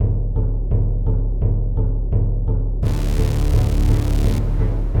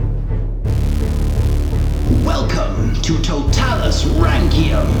to Totalis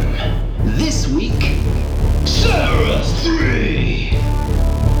Rankium. This week, Sarah 3.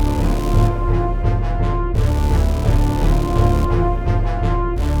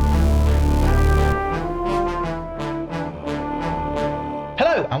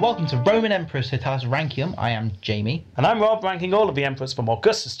 Hello and welcome to Roman Emperors Totalis Rankium. I am Jamie. And I'm Rob, ranking all of the emperors from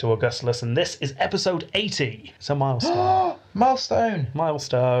Augustus to Augustulus, and this is episode 80. It's a milestone. Milestone!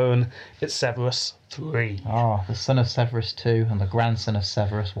 Milestone. It's Severus 3. Oh, the son of Severus 2 and the grandson of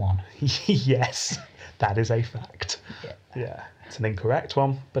Severus 1. Yes, that is a fact. Yeah, it's an incorrect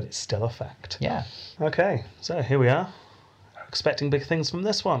one, but it's still a fact. Yeah. Okay, so here we are. Expecting big things from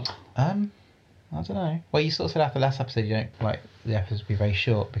this one. I don't know. Well, you sort of said after the last episode you don't like the episodes to be very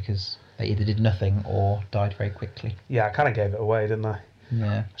short because they either did nothing or died very quickly. Yeah, I kind of gave it away, didn't I?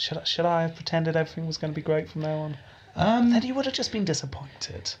 Yeah. Should I have pretended everything was going to be great from now on? Then you would have just been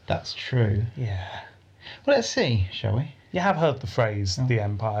disappointed. That's true. Yeah. Well, let's see, shall we? You have heard the phrase, the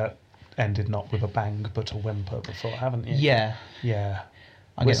Empire ended not with a bang but a whimper before, haven't you? Yeah. Yeah.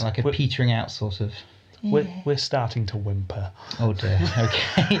 I'm getting like a petering out sort of... We're starting to whimper. Oh dear,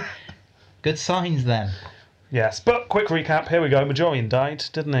 okay. Good signs then. Yes, but quick recap, here we go. Majorian died,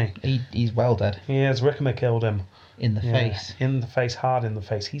 didn't he? He's well dead. He is. Ricimer killed him. In the face. In the face, hard in the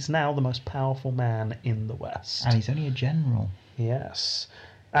face. He's now the most powerful man in the West. And he's only a general. Yes.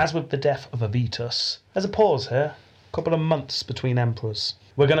 As with the death of Avitus, there's a pause here. A couple of months between emperors.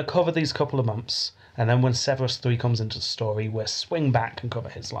 We're going to cover these couple of months, and then when Severus 3 comes into the story, we'll swing back and cover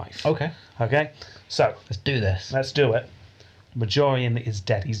his life. Okay. Okay? So, let's do this. Let's do it. Majorian is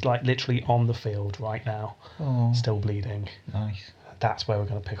dead. He's like literally on the field right now. Oh. Still bleeding. Nice. That's where we're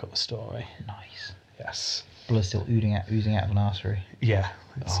going to pick up the story. Nice. Yes. Blood still oozing out of an artery. Yeah.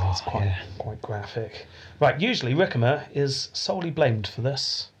 It's quite graphic. Right, usually Ricimer is solely blamed for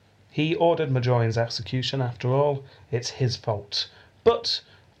this. He ordered Majorian's execution after all. It's his fault. But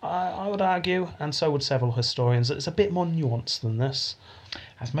I would argue, and so would several historians, that it's a bit more nuanced than this.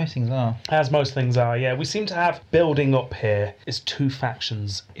 As most things are. As most things are, yeah. We seem to have, building up here, is two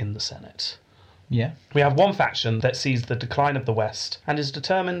factions in the Senate. Yeah. We have one faction that sees the decline of the West and is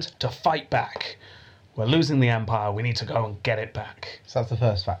determined to fight back. We're losing the Empire, we need to go and get it back. So that's the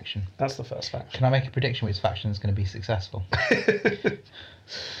first faction. That's the first faction. Can I make a prediction which faction is going to be successful?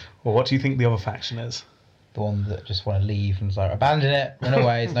 Well, what do you think the other faction is? The one that just want to leave and is like, abandon it, run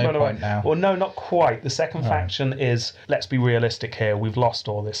away, there's no point now. Well, no, not quite. The second faction is, let's be realistic here, we've lost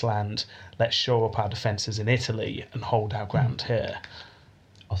all this land, let's shore up our defences in Italy and hold our ground here.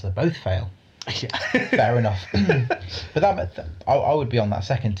 Oh, so they both fail. Yeah. Fair enough. But I would be on that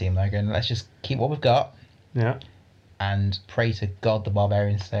second team though, going, let's just keep what we've got. Yeah. And pray to God the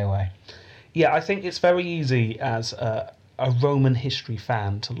barbarians stay away. Yeah, I think it's very easy as a Roman history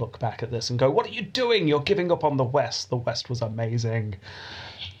fan to look back at this and go, what are you doing? You're giving up on the West. The West was amazing.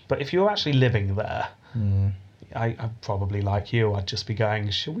 But if you were actually living there, I'd probably, like you, I'd just be going,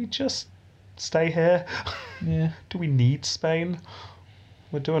 should we just stay here? Yeah. Do we need Spain?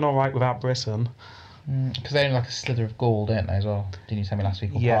 We're doing all right without Britain. Because they only like a slither of Gaul, don't they, as well? Didn't you tell me last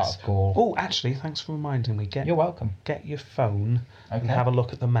week? Or Yes. Part of Gaul. Oh, actually, thanks for reminding me. You're welcome. Get your phone and have a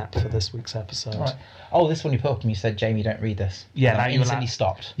look at the map for this week's episode. Right. Oh, this one you put up and you said, Jamie, don't read this. Yeah, and now I you're instantly allowed.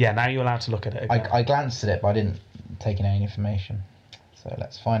 stopped. Yeah, now you're allowed to look at it again. I glanced at it, but I didn't take in any information. So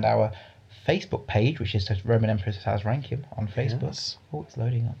let's find our Facebook page, which is Roman Emperors Totalis Rankium on Facebook. Yes. Oh, it's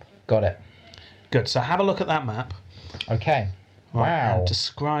loading up. Got it. Good. So have a look at that map. Okay. Right, Wow. and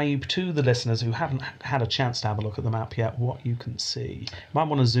describe to the listeners who haven't had a chance to have a look at the map yet what you can see. Might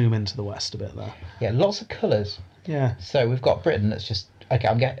want to zoom into the west a bit there. Yeah, lots of colours. Yeah. So we've got Britain that's just... Okay,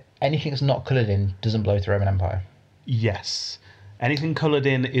 I'm getting... Anything that's not coloured in doesn't belong to the Roman Empire. Yes. Anything coloured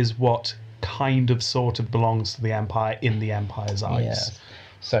in is what kind of sort of belongs to the Empire in the Empire's eyes. Yes.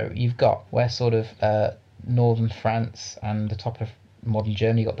 So you've got where sort of northern France and the top of modern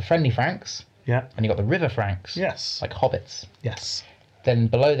Germany, you've got the friendly Franks. Yeah. And you've got the river Franks. Yes. Like hobbits. Yes. Then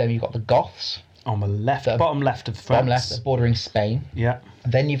below them you've got the Goths. On the left, bottom left of France. Bottom left, bordering Spain. Yeah.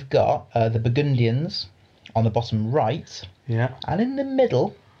 Then you've got the Burgundians on the bottom right. Yeah. And in the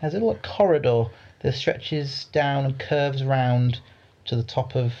middle, there's a little corridor that stretches down and curves around to the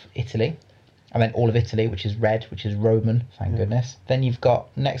top of Italy. And then all of Italy, which is red, which is Roman, thank goodness. Then you've got,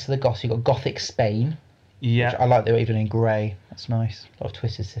 next to the Goths, you've got Gothic Spain. Yeah. Which I like they were even in grey. That's nice. A lot of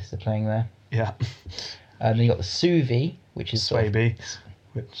Twisted Sister playing there. Yeah. And then you've got the Suevi, which is sort of... Swaby.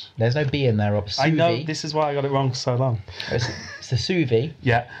 Which... There's no B in there, Rob. Suevi. I know, this is why I got it wrong for so long. It's the Suevi.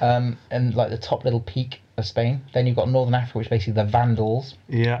 Yeah. And like the top little peak of Spain. Then you've got Northern Africa, which is basically the Vandals.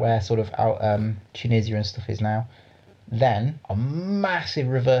 Yeah. Where sort of out Tunisia and stuff is now. Then a massive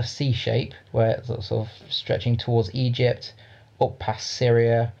reverse C shape where it's sort of stretching towards Egypt, up past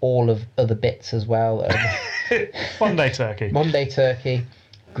Syria, all of other bits as well. One day Turkey. Modern day Turkey,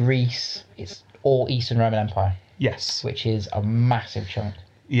 Greece. It's all Eastern Roman Empire, Yes. which is a massive chunk.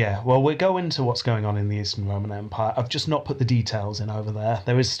 Yeah, well, we'll go into what's going on in the Eastern Roman Empire. I've just not put the details in over there.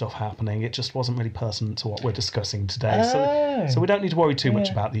 There is stuff happening. It just wasn't really pertinent to what we're discussing today. So we don't need to worry too much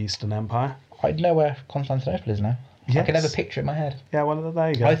about the Eastern Empire. I know where Constantinople is now. I can Yes. never picture it in my head. Yeah, well, there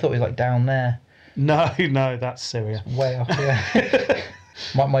you go. I thought it was like down there, No, that's Syria. way off here.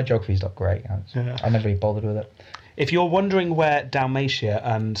 my geography's not great. I never really bothered with it. If you're wondering where Dalmatia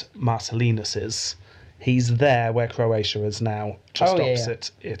and Marcellinus is, he's there where Croatia is now, just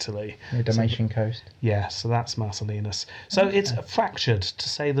opposite Italy. The Dalmatian coast. Yeah, so that's Marcellinus. So it's fractured, to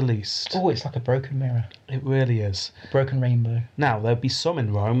say the least. Oh, it's like a broken mirror. It really is. Broken rainbow. Now, there'd be some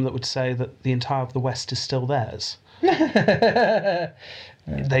in Rome that would say that the entire of the West is still theirs.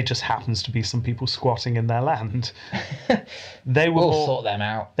 They just happens to be some people squatting in their land. They were We'll more, sort them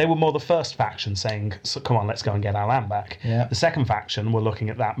out. They were more the first faction saying, so, come on, let's go and get our land back. Yeah. The second faction were looking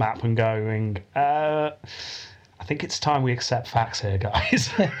at that map and going, I think it's time we accept facts here, guys.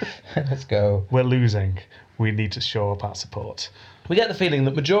 Let's go. We're losing. We need to shore up our support. We get the feeling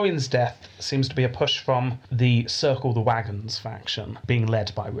that Majorian's death seems to be a push from the Circle the Wagons faction, being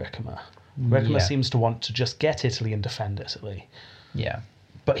led by Ricimer. Ricimer Yeah. seems to want to just get Italy and defend Italy. Yeah.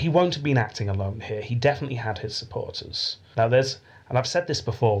 But he won't have been acting alone here. He definitely had his supporters. Now and I've said this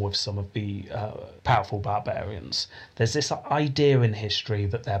before with some of the powerful barbarians, there's this idea in history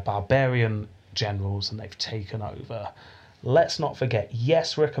that they're barbarian generals and they've taken over. Let's not forget,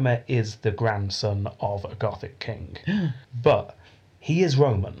 yes, Ricimer is the grandson of a Gothic king, but he is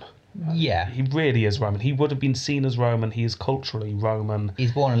Roman. Yeah. He really is Roman. He would have been seen as Roman. He is culturally Roman.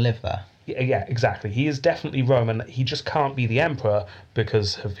 He's born and lived there. Yeah, exactly. He is definitely Roman. He just can't be the emperor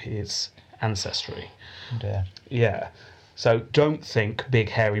because of his ancestry. And, Yeah. So don't think big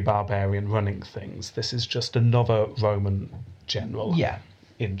hairy barbarian running things. This is just another Roman general yeah.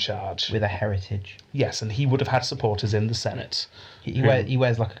 in charge. With a heritage. Yes, and he would have had supporters in the Senate. He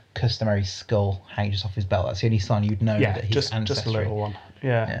wears like a customary skull hanging just off his belt. That's the only sign you'd know Yeah, that he's just ancestry. a little one.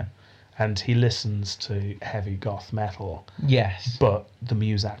 Yeah. Yeah. And he listens to heavy goth metal, Yes. but the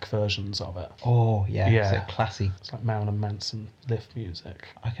Muzak versions of it. Oh, yeah. Yeah. So classy. It's like Marilyn Manson lift music.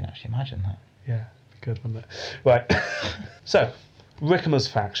 I can actually imagine that. Yeah, good, wouldn't it? Right. So, Ricimer's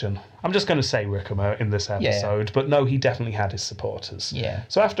faction. I'm just going to say Ricimer in this episode, but no, he definitely had his supporters. Yeah.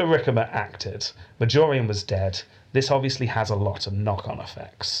 So after Ricimer acted, Majorian was dead. This obviously has a lot of knock-on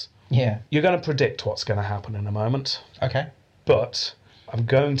effects. Yeah. You're going to predict what's going to happen in a moment, Okay. but I'm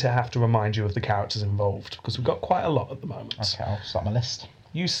going to have to remind you of the characters involved, because we've got quite a lot at the moment. Okay, I'll start my list.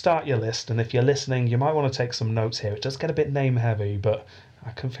 You start your list, and if you're listening, you might want to take some notes here. It does get a bit name-heavy, but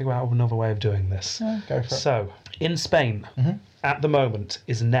I couldn't figure out another way of doing this. Yeah, go for it. So, in Spain, at the moment,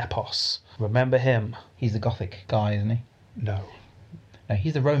 is Nepos. Remember him? He's the Gothic guy, isn't he? No. No,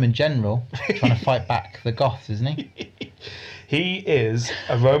 he's the Roman general trying to fight back the Goths, isn't he? He is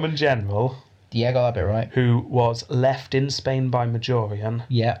a Roman general Yeah, I got that bit right. who was left in Spain by Majorian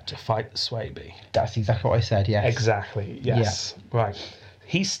Yeah, to fight the Suebi. that's exactly what I said, yes. Exactly, yes. Right.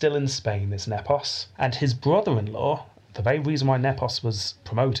 He's still in Spain, is Nepos, and his brother-in-law, the very reason why Nepos was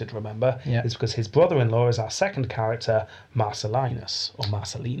promoted, remember, Yeah. is because his brother-in-law is our second character, Marcellinus, or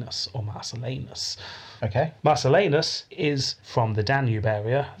Marcellinus, or Marcellinus. Okay. Marcellinus is from the Danube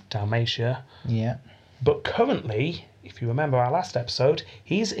area, Dalmatia, Yeah. but currently, if you remember our last episode,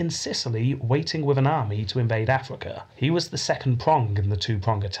 he's in Sicily waiting with an army to invade Africa. He was the second prong in the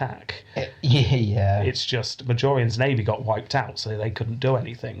two-prong attack. Yeah. It's just Majorian's navy got wiped out, so they couldn't do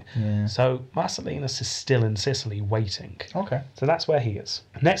anything. Yeah. So Marcellinus is still in Sicily waiting. Okay. So that's where he is.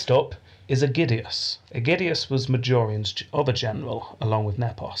 Next up is Aegidius. Aegidius was Majorian's other general, along with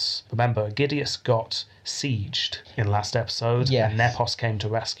Nepos. Remember, Aegidius got sieged in last episode, Yes. and Nepos came to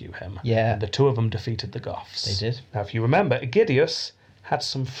rescue him. Yeah. And the two of them defeated the Goths. They did. Now, if you remember, Aegidius had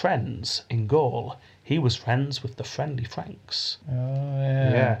some friends in Gaul. He was friends with the friendly Franks. Oh,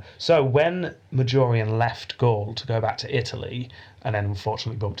 yeah. Yeah. So when Majorian left Gaul to go back to Italy, and then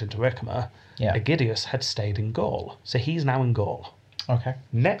unfortunately bumped into Ricimer, Yeah. Aegidius had stayed in Gaul. So he's now in Gaul. Okay.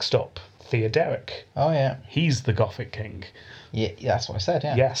 Next up, Theoderic. Oh, yeah. He's the Gothic king. Yeah, that's what I said,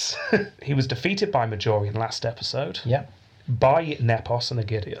 yeah. Yes. He was defeated by Majorian last episode, Yeah. by Nepos and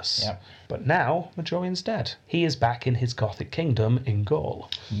Aegidius. Yeah. But now Majorian's dead. He is back in his Gothic kingdom in Gaul.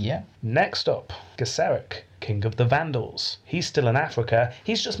 Yeah. Next up, Gesseric, king of the Vandals. He's still in Africa.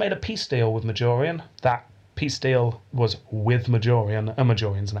 He's just made a peace deal with Majorian. That peace deal was with Majorian, and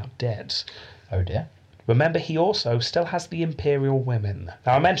Majorian's now dead. Oh, dear. Remember, he also still has the Imperial women.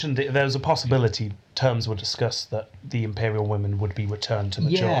 Now, I mentioned that there was a possibility terms were discussed that the Imperial women would be returned to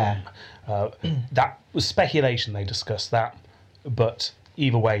Majorian. That was speculation, they discussed that. But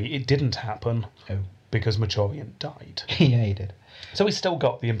either way, it didn't happen because Majorian died. Yeah, he did. So we still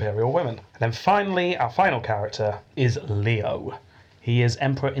got the Imperial women. And then finally, our final character is Leo. He is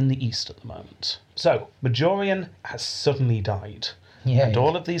Emperor in the East at the moment. So, Majorian has suddenly died. Yeah, And he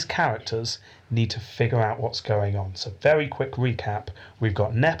all of these characters need to figure out what's going on. So, very quick recap. We've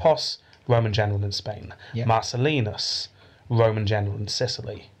got Nepos, Roman general in Spain. Yeah. Marcellinus, Roman general in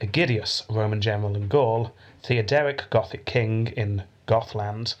Sicily. Aegidius, Roman general in Gaul. Theoderic, Gothic king in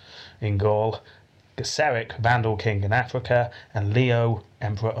Gothland, in Gaul. Gesseric, Vandal king in Africa. And Leo,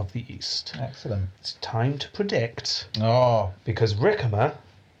 Emperor of the East. Excellent. It's time to predict, Oh, because Ricimer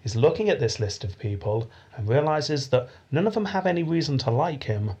is looking at this list of people and realises that none of them have any reason to like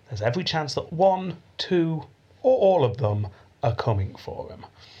him. There's every chance that one, two, or all of them are coming for him.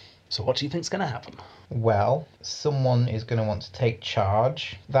 So what do you think's going to happen? well, someone is going to want to take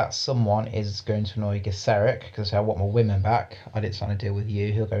charge. That someone is going to annoy Gesseric because I want my women back. I didn't sign a deal with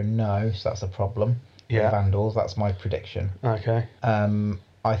you. He'll go, no, so that's a problem. Yeah. The Vandals, that's my prediction. Okay.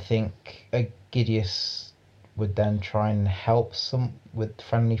 I think Aegidius would then try and help some with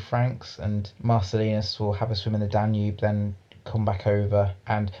friendly Franks, and Marcellinus will have a swim in the Danube, then come back over.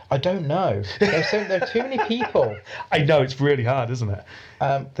 And I don't know. There are too many people. I know, it's really hard, isn't it?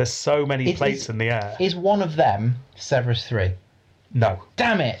 There's so many It plates is- in the air. Is one of them Severus 3? No.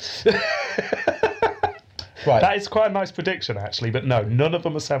 Damn it! Right. That is quite a nice prediction, actually, but no, none of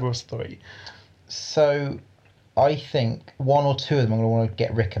them are Severus 3. So I think one or two of them are going to want to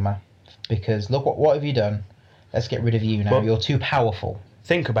get Ricimer, because look, what have you done? Let's get rid of you now. Well- You're too powerful.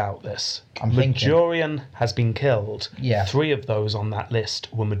 Think about this. I'm thinking. Majorian has been killed. Yeah. 3 of those on that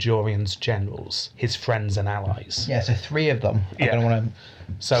list were Majorian's generals, his friends and allies. Yeah, so 3 of them are Yeah. going to want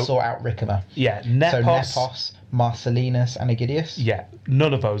to So, sort out Ricimer. yeah, So Nepos. Nepos, Marcellinus, and Aegidius? Yeah,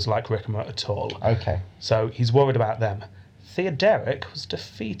 none of those like Ricimer at all. Okay. So he's worried about them. Theoderic was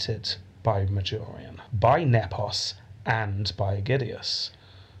defeated by Majorian, by Nepos, and by Aegidius.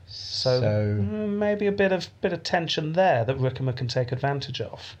 So maybe a bit of tension there that Ricimer can take advantage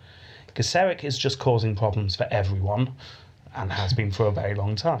of. Gesseric is just causing problems for everyone, and has been for a very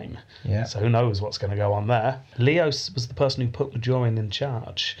long time. Yeah. So who knows what's going to go on there. Leos was the person who put Majorian in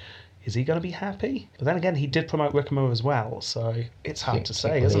charge. Is he going to be happy? But then again, he did promote Ricimer as well, so it's hard to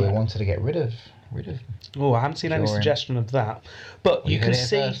say, isn't He it? wanted to get rid of. Oh, I haven't seen any Majorian. suggestion of that. But you heard can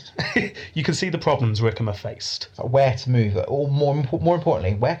it see, you can see the problems Ricimer faced. Where to move, or more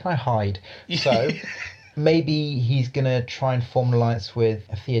importantly, where can I hide? So maybe he's going to try and form an alliance with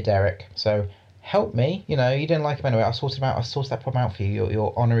Theoderic. So help me. You know, you didn't like him anyway. I'll sort him out. I'll sort that problem out for you.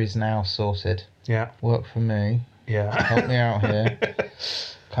 Your honour is now sorted. Yeah, Work for me. yeah. Help me out here.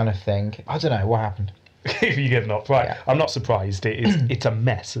 Kind of thing. I don't know what happened. If you give up, right? Yeah. I'm not surprised. It's a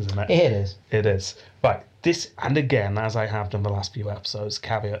mess, isn't it? It is. It is. Right. This, and again, as I have done the last few episodes,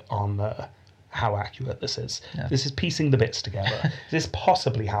 caveat on how accurate this is. Yeah. This is piecing the bits together. This is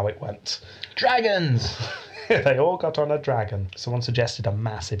possibly how it went. Dragons. They all got on a dragon. Someone suggested a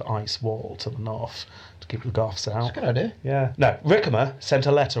massive ice wall to the north to keep the Goths out. Good idea. Yeah. No, Ricimer sent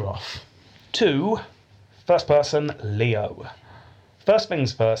a letter off to first person Leo. First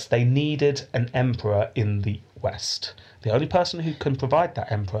things first, they needed an emperor in the West. The only person who can provide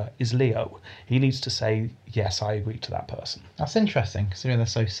that emperor is Leo. He needs to say, yes, I agree to that person. That's interesting, considering they're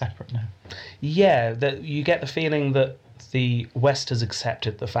so separate now. Yeah, you get the feeling that the West has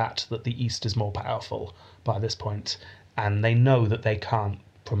accepted the fact that the East is more powerful by this point, and they know that they can't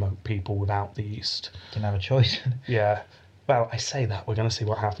promote people without the East. Didn't have a choice. Yeah. Well, I say that, we're going to see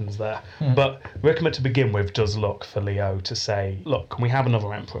what happens there. But Ricimer, to begin with, does look for Leo to say, look, can we have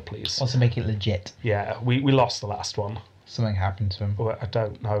another emperor, please? Wants to make it legit. Yeah, we lost the last one. Something happened to him. Well, I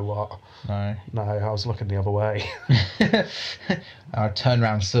don't know what. No. No, I was looking the other way. I turned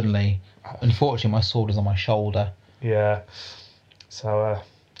around suddenly. Unfortunately, my sword was on my shoulder. Yeah. So,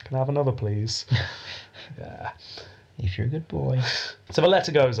 can I have another, please? Yeah. If you're a good boy. So the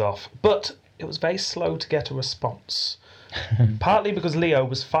letter goes off, but it was very slow to get a response. Partly because Leo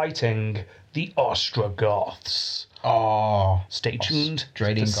was fighting the Ostrogoths. Oh. Stay tuned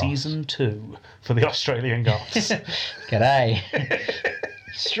Australian for Goths. season 2 for the Australian Goths. G'day.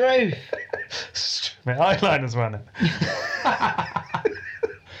 Struth. My eyeliner's running.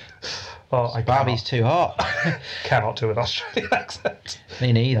 Oh, I Barbie's too hot. cannot do an Australian accent.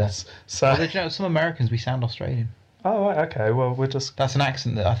 Me neither. Yes. So, Although, do you know, some Americans, we sound Australian. oh, right, okay. Well, we're just. That's an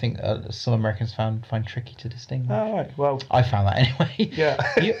accent that I think some Americans find tricky to distinguish. Oh, right. Well, I found that anyway.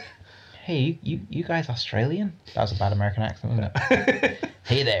 yeah. hey, you guys Australian? That was a bad American accent, wasn't it?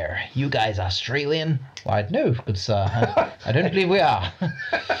 Hey there, you guys Australian? Why, no, good sir. I don't believe we are.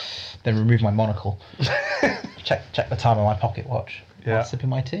 Then remove my monocle. check the time on my pocket watch. Yeah. While sipping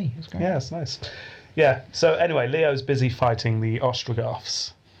my tea. It was great. Yeah, it's nice. Yeah, so anyway, Leo's busy fighting the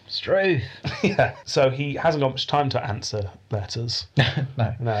Ostrogoths. Struth. Yeah, so he hasn't got much time to answer letters.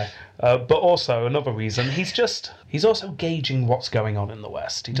 No. No. But also, another reason, he's also gauging what's going on in the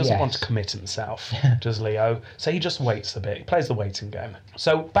West. He doesn't want to Yes. commit himself, does Leo. So he just waits a bit. He plays the waiting game.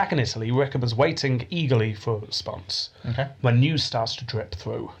 So back in Italy, Ricimer's waiting eagerly for a response. Okay. When news starts to drip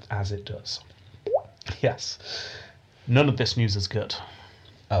through, as it does. Yes. None of this news is good.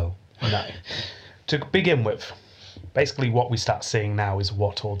 Oh. No. To begin with, basically what we start seeing now is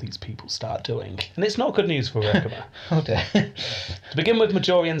what all these people start doing. And it's not good news for Ricimer. Oh dear. To begin with,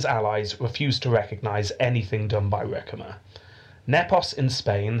 Majorian's allies refuse to recognise anything done by Ricimer. Nepos in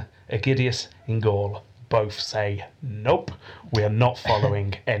Spain, Aegidius in Gaul, both say, nope, we are not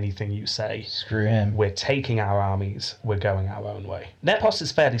following anything you say. Screw him. We're taking our armies, we're going our own way. Nepos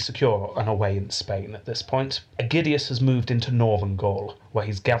is fairly secure and away in Spain at this point. Aegidius has moved into northern Gaul, where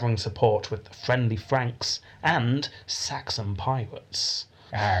he's gathering support with the friendly Franks and Saxon pirates.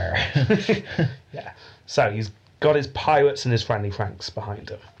 Arr. Yeah, so he's got his pirates and his friendly Franks behind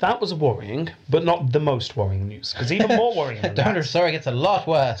him. That was worrying, but not the most worrying news, because even more worrying than Don't that, sorry, it gets a lot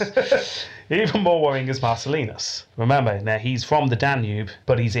worse. even more worrying is Marcellinus. Remember, now he's from the Danube,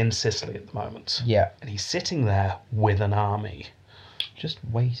 but he's in Sicily at the moment. Yeah. And he's sitting there with an army. Just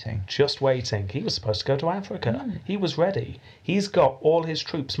waiting. Just waiting. He was supposed to go to Africa. He was ready. He's got all his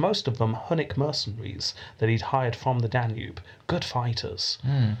troops, most of them Hunnic mercenaries that he'd hired from the Danube. Good fighters.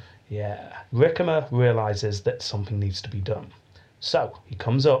 Yeah. Ricimer realises that something needs to be done. So he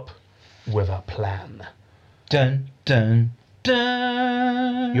comes up with a plan. Dun, dun,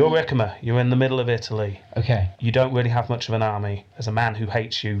 dun. You're Ricimer. You're in the middle of Italy. Okay. You don't really have much of an army. There's a man who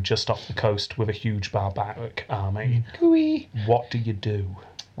hates you just off the coast with a huge barbaric army. Gooey. What do you do?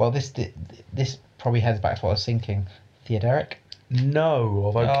 Well, this probably heads back to what I was thinking. Theodoric? No,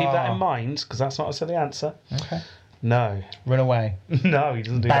 although keep that Oh. in mind, because that's not a silly answer. Okay. No. Run away. No, he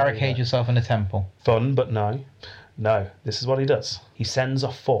doesn't do that Barricade either. yourself in a temple. Fun, but no. No, this is what he does. He sends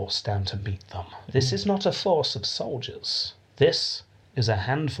a force down to meet them. This is not a force of soldiers. This is a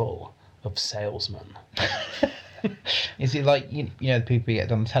handful of salesmen. Is it like, you know, the people you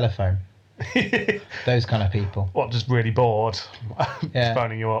get on the telephone? Those kind of people. What, just really bored? Yeah.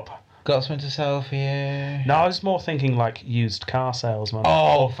 Phoning you up. Got something to sell for you? No, I was more thinking like used car salesman.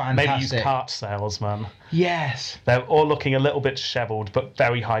 Oh, Or maybe used fantastic. cart salesman. Yes. They're all looking a little bit dishevelled, but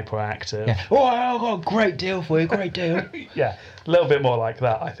very hyperactive. Yeah. Oh, I've got a great deal for you. Great deal. Yeah, a little bit more like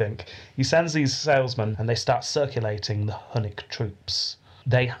that, I think. He sends these salesmen and they start circulating the Hunnic troops.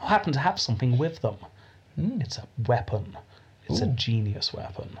 They happen to have something with them. It's a weapon. It's a genius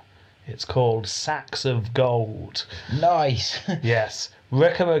weapon. It's called sacks of gold. Nice. Yes.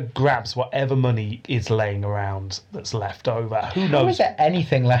 Ricimer grabs whatever money is laying around that's left over. Who How knows? is there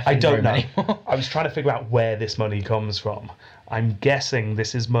anything left I in don't Rome know. anymore? I was trying to figure out where this money comes from. I'm guessing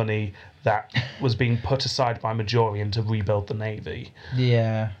this is money that was being put aside by Majorian to rebuild the navy.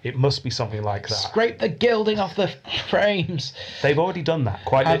 Yeah. It must be something like that. Scrape the gilding off the frames. They've already done that,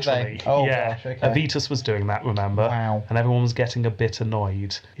 quite Have they? literally. Oh, yeah. gosh, okay. Avitus was doing that, remember? Wow. And everyone was getting a bit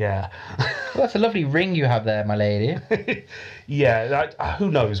annoyed. Yeah. Well, that's a lovely ring you have there, my lady. Yeah, who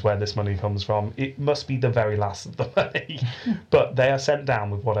knows where this money comes from? It must be the very last of the money. But they are sent down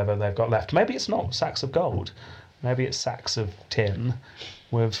with whatever they've got left. Maybe it's not sacks of gold. Maybe it's sacks of tin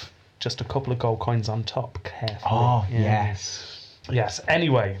with just a couple of gold coins on top, carefully. Oh, Yeah. yes. Yes,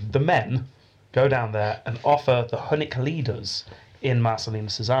 anyway, the men go down there and offer the Hunnic leaders in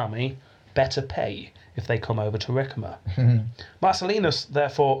Marcellinus' army better pay if they come over to Ricimer. Marcellinus,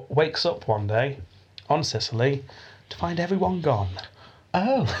 therefore, wakes up one day on Sicily to find everyone gone,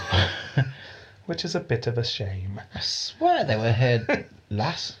 Oh. which is a bit of a shame. I swear they were here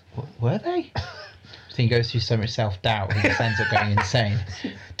last... Were they? I think he goes through so much self-doubt he just ends up going insane.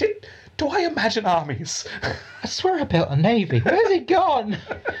 Do I imagine armies? I swear I built a navy. Where's he gone?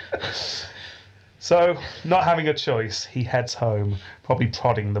 So, not having a choice, he heads home, probably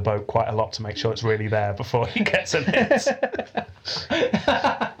prodding the boat quite a lot to make sure it's really there before he gets in it.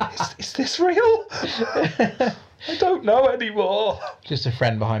 Is this real? I don't know anymore. Just a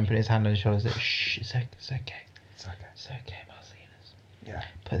friend behind putting his hand on his shoulder. Like, shh, it's okay. It's okay. It's okay. It's okay, Marcellinus. Yeah.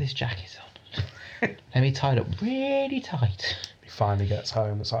 Put this jacket on. Let me tie it up really tight. He finally gets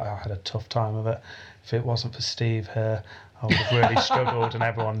home. It's like, I had a tough time of it. If it wasn't for Steve here, I would have really struggled. And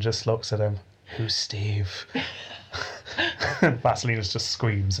everyone just looks at him. Who's Steve? Marcellinus just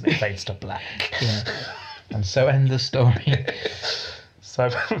screams and it fades to black. Yeah. And so ends the story. So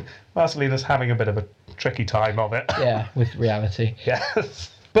Marcellinus having a bit of a tricky time of it. Yeah, with reality.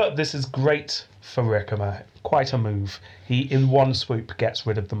 Yes. But this is great for Ricimer. Quite a move. He, in one swoop, gets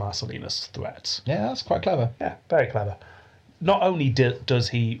rid of the Marcellinus threat. Yeah, that's quite clever. Yeah, very clever. Not only does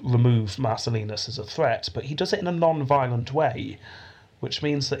he remove Marcellinus as a threat, but he does it in a non-violent way, which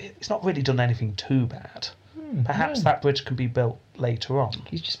means that he's not really done anything too bad. Perhaps that bridge can be built later on.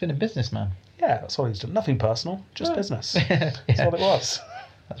 He's just been a businessman. Yeah, that's all he's done. Nothing personal, just business. Yeah. That's what it was.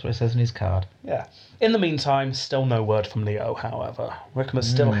 That's what it says in his card. Yeah. In the meantime, still no word from Leo, however. Ricimer's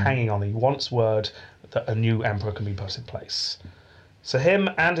still hanging on. He wants word that a new emperor can be put in place. So him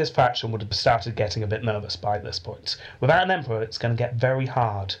and his faction would have started getting a bit nervous by this point. Without an emperor, it's going to get very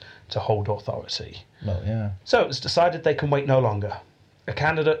hard to hold authority. Well, yeah. So it was decided they can wait no longer. A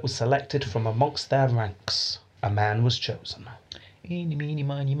candidate was selected from amongst their ranks. A man was chosen. Eeny, meeny,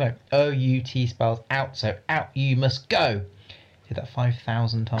 miny, mo. O-U-T spells out, so out you must go. Did that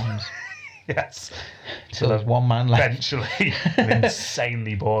 5,000 times. Yes. Till there's one man left. Eventually, an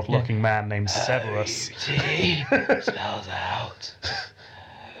insanely bored-looking man named Severus. O-U-T spells out.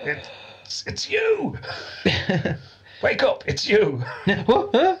 It's you! Wake up, it's you!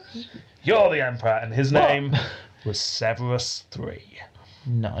 What? Huh? You're the emperor, and his name was Severus III.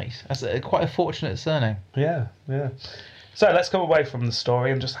 Nice. That's quite a fortunate surname. Yeah. So let's go away from the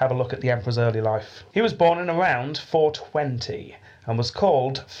story and just have a look at the emperor's early life. He was born in around 420 and was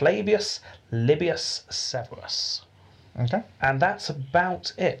called Flavius Libius Severus. Okay. And that's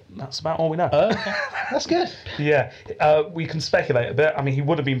about it. That's about all we know. Okay. That's good. Yeah. We can speculate a bit. I mean, he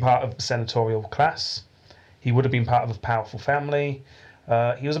would have been part of the senatorial class. He would have been part of a powerful family.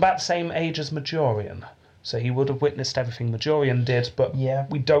 He was about the same age as Majorian. So he would have witnessed everything Majorian did, but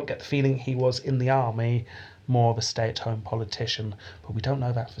we don't get the feeling he was in the army, more of a stay-at-home politician, but we don't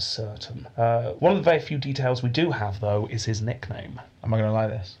know that for certain. One of the very few details we do have, though, is his nickname. Am I going to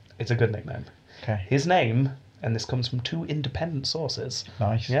like this? It's a good nickname. Okay. His name, and this comes from 2 independent sources.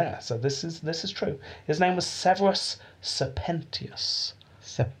 Nice. Yeah, so this is true. His name was Severus Serpentius.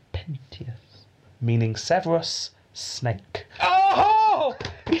 Serpentius. Meaning Severus Snake. Oh!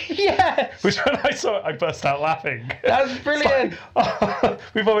 Yes! Which when I saw it, I burst out laughing. That's brilliant!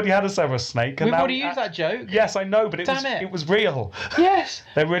 We've already had a Severus Snake. And We've now already used that joke. Yes, I know, but Damn it was real. Yes!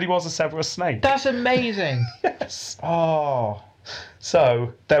 There really was a Severus Snake. That's amazing. Yes. Oh.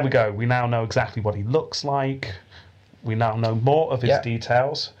 So, there we go. We now know exactly what he looks like. We now know more of his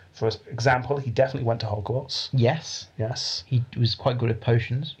details. For example, he definitely went to Hogwarts. Yes. Yes. He was quite good at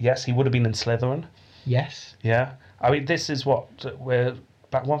potions. Yes, he would have been in Slytherin. Yes. Yeah. I mean, this is what, we're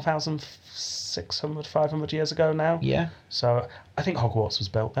about 1,600, 500 years ago now. Yeah. So I think Hogwarts was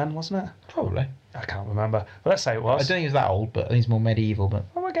built then, wasn't it? Probably. I can't remember. But let's say it I was. don't think he was that old, but he's more medieval. But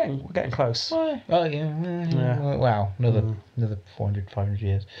Oh, we're getting close. oh yeah. Wow, another 400, 500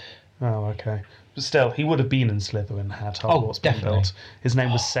 years. Oh, okay. But still, he would have been in Slytherin had Hogwarts been definitely. built. His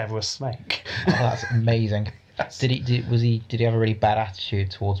name was Severus Snake. Oh, that's amazing. Yes. Did he have a really bad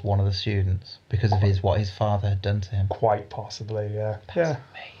attitude towards one of the students because of what his father had done to him? Quite possibly, yeah. That's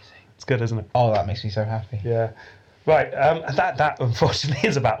amazing. It's good, isn't it? Oh, that makes me so happy. Yeah. Right, that unfortunately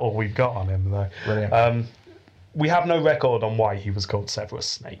is about all we've got on him, though. Brilliant. We have no record on why he was called Severus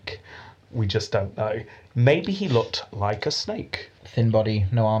Snake. We just don't know. Maybe he looked like a snake. Thin body,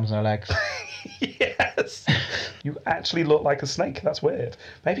 no arms, no legs. Yes. You actually look like a snake. That's weird.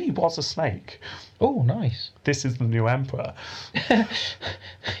 Maybe he was a snake. Oh, nice. This is the new emperor.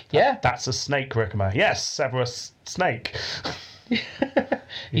 Yeah. That's a snake, Ricimer. Yes, Severus Snake.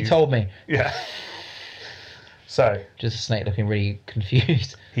 He told me. Yeah. So, Just a snake looking really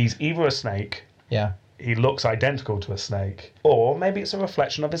confused. he's either a snake, Yeah. he looks identical to a snake, or maybe it's a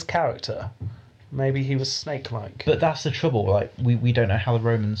reflection of his character. Maybe he was snake-like. But that's the trouble. Like we don't know what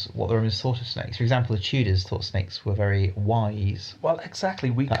the Romans thought of snakes. For example, the Tudors thought snakes were very wise. Well,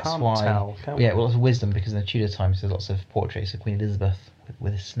 exactly. We That's can't why. tell, can we? Yeah, well, it's wisdom because in the Tudor times there's lots of portraits of Queen Elizabeth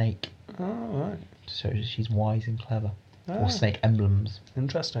with a snake. Oh, right. So she's wise and clever. Ah. Or snake emblems.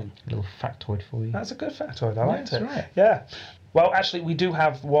 Interesting. A little factoid for you. That's a good factoid. I liked that's it. right. Yeah. Well, actually, we do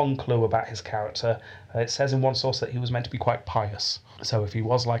have one clue about his character. It says in one source that he was meant to be quite pious. So if he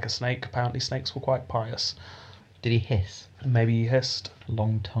was like a snake, apparently snakes were quite pious. Did he hiss? Maybe he hissed.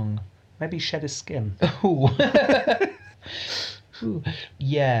 Long tongue. Maybe he shed his skin. Ooh. Ooh.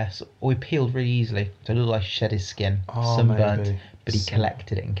 Yes, or he peeled really easily. So it looked like he shed his skin. Oh, sunburnt. maybe. But he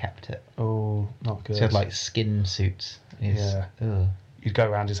collected it and kept it. Oh, not good. So he had like skin suits. Yeah. Ugh. You'd go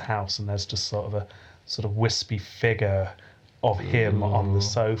around his house and there's just sort of wispy figure of him on the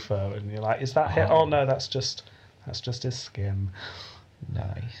sofa, and you're like, is that him? Oh no, that's just That's just his skin.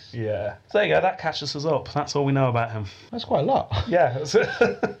 Nice. Yeah. So there you go, that catches us up. That's all we know about him. That's quite a lot. Yeah.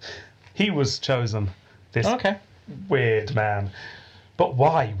 He was chosen. This Okay. weird man. But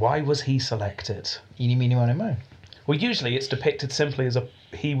why? Why was he selected? Eeny, meeny, miny, moe. Well, usually it's depicted simply as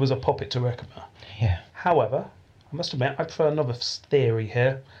he was a puppet to Ricimer. Yeah. However, I must admit, I prefer another theory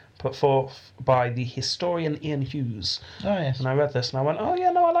here, put forth by the historian Ian Hughes. Oh, yes. And I read this and I went, oh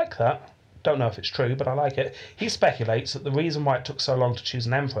yeah, no, I like that. Don't know if it's true, but I like it. He speculates that the reason why it took so long to choose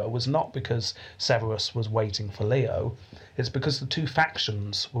an emperor was not because Severus was waiting for Leo, it's because the two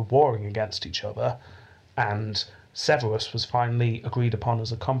factions were warring against each other, and Severus was finally agreed upon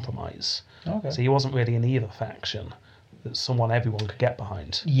as a compromise. Okay. So he wasn't really in either faction. It's someone everyone could get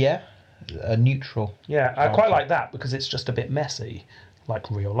behind. Yeah. A neutral. Yeah, I quite like that because it's just a bit messy,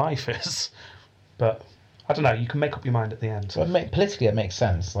 like real life is. But I don't know, you can make up your mind at the end. Well, politically, it makes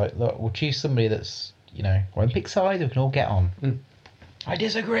sense. Like, look, we'll choose somebody that's, we're on pick sides, we can all get on. Mm. I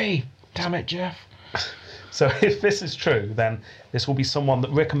disagree. Damn it, Jeff. So if this is true, then this will be someone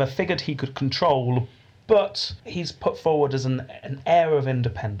that Ricimer figured he could control, but he's put forward as an heir of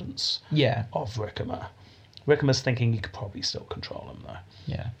independence Yeah. of Ricimer. Ricimer's thinking he could probably still control him, though.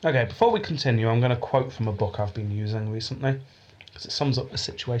 Yeah. Okay, before we continue, I'm going to quote from a book I've been using recently, because it sums up the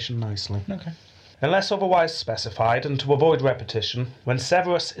situation nicely. Okay. Unless otherwise specified, and to avoid repetition, when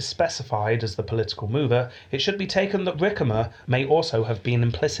Severus is specified as the political mover, it should be taken that Ricimer may also have been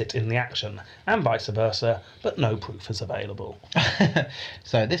implicit in the action, and vice versa, but no proof is available.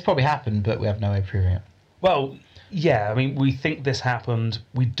 So this probably happened, but we have no way of proving it. Well, yeah, I mean, we think this happened.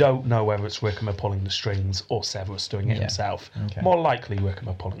 We don't know whether it's Ricimer pulling the strings or Severus doing it Yeah. himself. Okay. More likely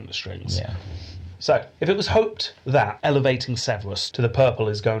Ricimer pulling the strings. Yeah. So, if it was hoped that elevating Severus to the purple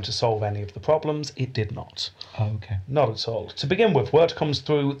is going to solve any of the problems, it did not. Oh, okay. Not at all. To begin with, word comes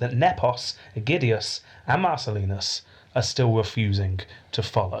through that Nepos, Aegidius, and Marcellinus are still refusing to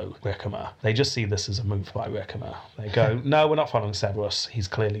follow Ricimer. They just see this as a move by Ricimer. They go, no, we're not following Severus. He's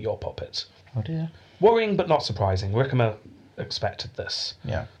clearly your puppet. Oh, dear. Worrying but not surprising. Ricimer expected this.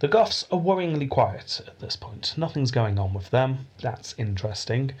 Yeah. The Goths are worryingly quiet at this point. Nothing's going on with them. That's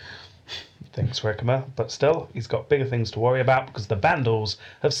interesting, thinks Ricimer, but still, he's got bigger things to worry about because the Vandals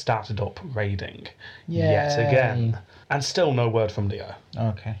have started up raiding yet Yay. again. And still no word from Leo.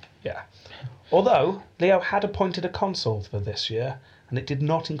 Okay. Yeah. Although, Leo had appointed a consul for this year, and it did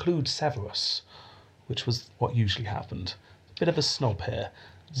not include Severus, which was what usually happened. A bit of a snub here.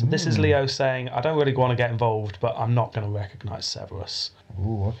 So this is Leo saying, I don't really want to get involved, but I'm not going to recognise Severus.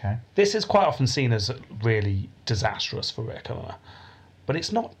 Ooh, okay. This is quite often seen as really disastrous for Ricimer, but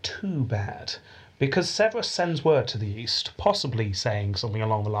it's not too bad, because Severus sends word to the east, possibly saying something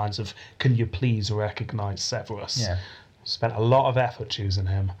along the lines of, can you please recognise Severus? Yeah. Spent a lot of effort choosing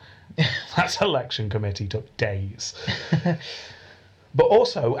him. That selection committee took days. But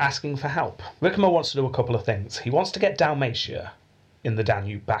also asking for help. Ricimer wants to do a couple of things. He wants to get Dalmatia in the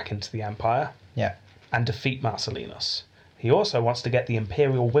Danube back into the empire Yeah. and defeat Marcellinus. He also wants to get the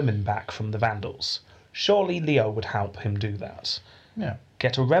imperial women back from the Vandals. Surely Leo would help him do that. Yeah.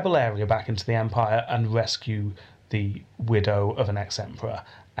 Get a rebel area back into the empire and rescue the widow of an ex-emperor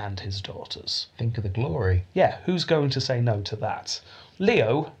and his daughters. Think of the glory. Yeah, who's going to say no to that?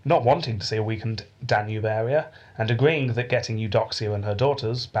 Leo, not wanting to see a weakened Danube area, and agreeing that getting Eudoxia and her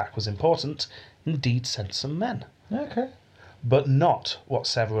daughters back was important, indeed sent some men. Okay. But not what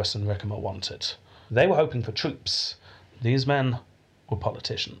Severus and Ricimer wanted. They were hoping for troops. These men were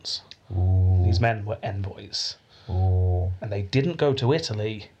politicians. Ooh. These men were envoys. Ooh. And they didn't go to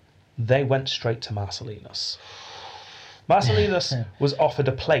Italy, they went straight to Marcellinus. Marcellinus was offered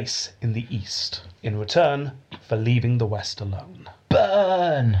a place in the east, in return for leaving the west alone.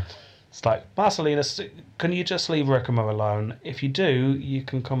 Burn! It's like, Marcellinus, can you just leave Ricimer alone? If you do, you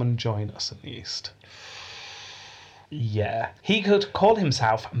can come and join us in the east. Yeah. He could call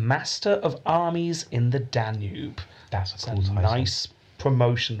himself Master of Armies in the Danube. That's It's a a cool title. nice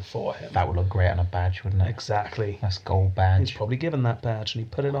promotion for him. That would look great on a badge, wouldn't it? Exactly. That's gold He's badge. probably given that badge and he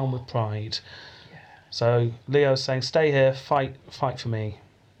put it on with pride. So Leo's saying, stay here, fight for me.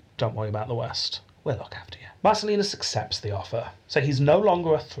 Don't worry about the West. We'll look after you. Marcellinus accepts the offer, so he's no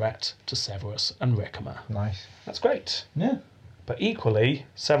longer a threat to Severus and Ricimer. Nice. That's great. Yeah. But equally,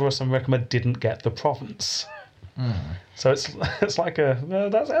 Severus and Ricimer didn't get the province. So it's like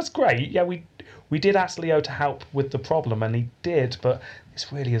that's great. Yeah, we did ask Leo to help with the problem, and he did, but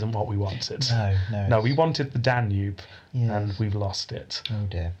this really isn't what we wanted. No. We wanted the Danube, Yes. and we've lost it. Oh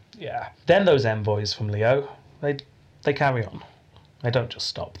dear. Yeah. Then those envoys from Leo, they carry on. They don't just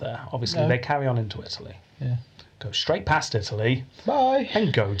stop there. Obviously, No. they carry on into Italy. Yeah. go straight past Italy, Bye.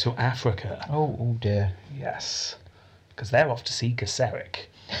 and go to Africa. Oh dear. Yes, because they're off to see Gesseric.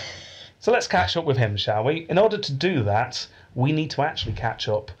 So let's catch up with him, shall we? In order to do that, we need to actually catch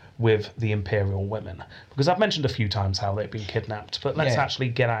up with the imperial women, because I've mentioned a few times how they've been kidnapped, but let's actually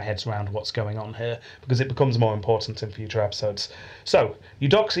get our heads around what's going on here, because it becomes more important in future episodes. So,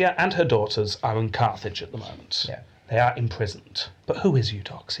 Eudoxia and her daughters are in Carthage at the moment. Yeah. They are imprisoned. But who is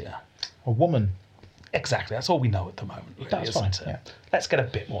Eudoxia? A woman. Exactly, that's all we know at the moment, really, That's isn't fine, it? yeah. Let's get a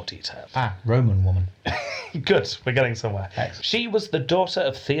bit more detail. Roman woman. Good, we're getting somewhere. Excellent. She was the daughter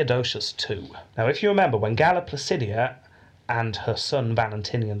of Theodosius II. Now, if you remember, when Galla Placidia and her son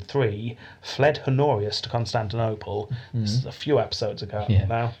Valentinian III fled Honorius to Constantinople, this is a few episodes ago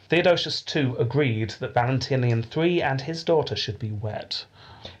now, Theodosius II agreed that Valentinian III and his daughter should be wed.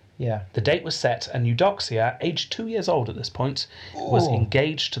 Yeah. The date was set, and Eudoxia, aged 2 years old at this point, was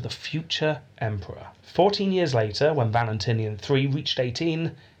engaged to the future emperor. 14 years later, when Valentinian III reached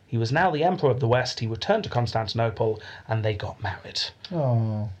 18, he was now the emperor of the West. He returned to Constantinople, and they got married.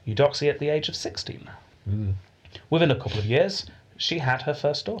 Oh. Eudoxia at the age of 16. Within a couple of years, she had her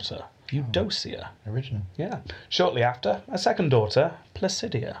first daughter, Eudocia. Original. Yeah. Shortly after, a second daughter,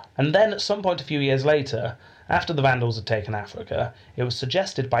 Placidia. And then, at some point a few years later, after the Vandals had taken Africa, it was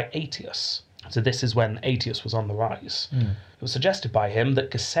suggested by Aetius. So this is when Aetius was on the rise. It was suggested by him that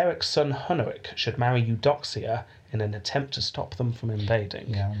Gesseric's son Huneric should marry Eudoxia in an attempt to stop them from invading.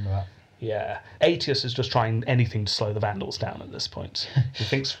 Yeah, I remember that. Yeah. Aetius is just trying anything to slow the Vandals down at this point. He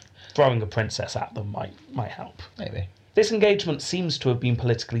thinks throwing a princess at them might help. Maybe. This engagement seems to have been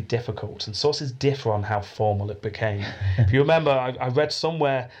politically difficult, and sources differ on how formal it became. If you remember, I read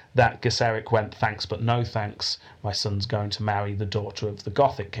somewhere that Gesseric went, "Thanks, but no thanks. My son's going to marry the daughter of the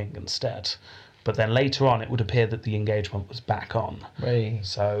Gothic king instead." But then later on, it would appear that the engagement was back on. Right.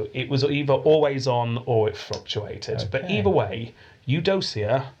 So it was either always on or it fluctuated. But Okay. either way,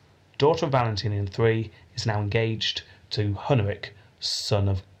 Eudocia, daughter of Valentinian III, is now engaged to Huneric, son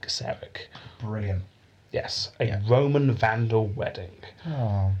of Gesseric. Brilliant. Yes, a Roman Vandal wedding.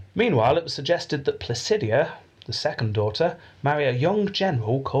 Oh. Meanwhile, it was suggested that Placidia, the second daughter, marry a young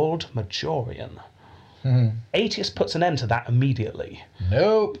general called Majorian. Aetius puts an end to that immediately.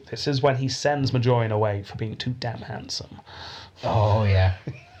 Nope. This is when he sends Majorian away for being too damn handsome. Oh, yeah.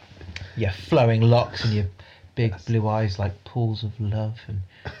 Your flowing locks and your big blue eyes like pools of love and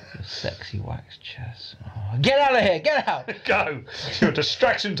your sexy wax chest. Oh, get out of here! Get out! Go! You're a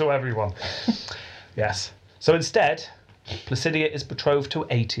distraction to everyone. Yes. So instead, Placidia is betrothed to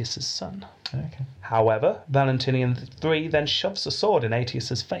Aetius' son. Okay. However, Valentinian III then shoves a sword in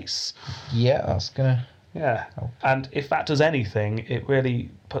Aetius' face. Yeah, that's gonna... Yeah. And if that does anything, it really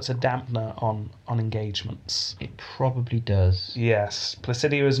puts a dampener on engagements. It probably does. Yes,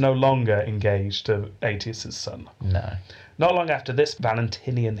 Placidia is no longer engaged to Aetius' son. No. Not long after this,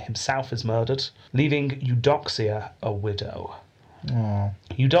 Valentinian himself is murdered, leaving Eudoxia a widow. Oh.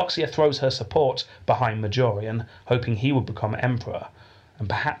 Eudoxia throws her support behind Majorian, hoping he would become emperor, and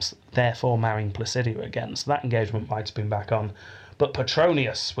perhaps therefore marrying Placidia again, so that engagement might have been back on. But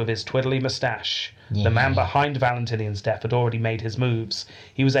Petronius, with his twiddly moustache, the man behind Valentinian's death, had already made his moves.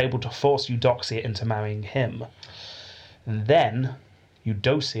 He was able to force Eudoxia into marrying him, and then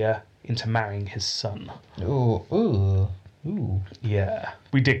Eudocia into marrying his son. Ooh. Yeah,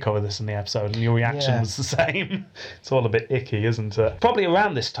 we did cover this in the episode, and your reaction Yeah. was the same. It's all a bit icky, isn't it? Probably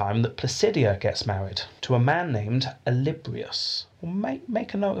around this time that Placidia gets married to a man named Olybrius. Well,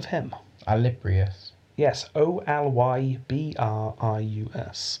 make a note of him. Olybrius. Yes, Olybrius.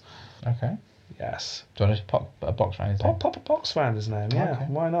 Okay. Yes. Do you want to pop a box around his name? Pop a box around his name, yeah. Okay.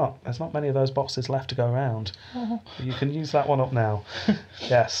 Why not? There's not many of those boxes left to go around. You can use that one up now.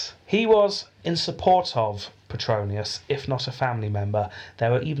 Yes. He was in support of Petronius, if not a family member.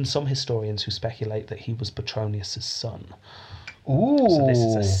 There are even some historians who speculate that he was Petronius' son. Ooh. So this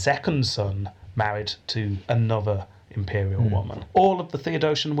is a second son married to another imperial woman. All of the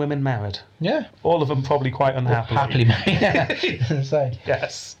Theodosian women married. Yeah. All of them probably quite unhappily. Happily married. Yeah. So.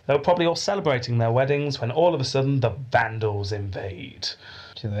 Yes. They were probably all celebrating their weddings when all of a sudden the Vandals invade.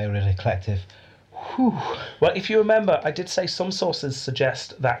 So they were in a collective. Whew. Well, if you remember, I did say some sources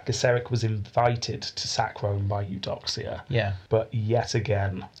suggest that Gesseric was invited to sack Rome by Eudoxia. Yeah. But yet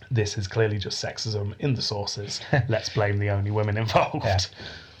again, this is clearly just sexism in the sources. Let's blame the only women involved. Yeah.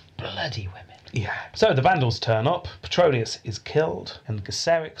 Bloody women. Yeah. So the Vandals turn up, Petronius is killed, and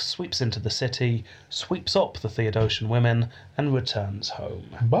Gesseric sweeps into the city, sweeps up the Theodosian women, and returns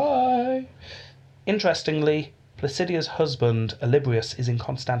home. Bye. Interestingly, Placidia's husband, Olybrius, is in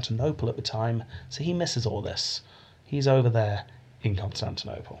Constantinople at the time, so he misses all this. He's over there in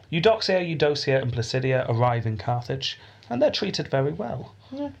Constantinople. Eudoxia, and Placidia arrive in Carthage, and they're treated very well.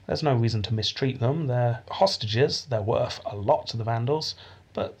 Yeah. There's no reason to mistreat them. They're hostages. They're worth a lot to the Vandals,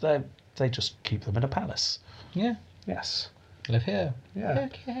 but they just keep them in a palace. Yeah. Yes. Live here. Yeah.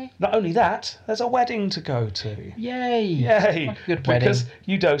 Okay. Not only that, there's a wedding to go to. Yay. Yay! Like a good wedding. Because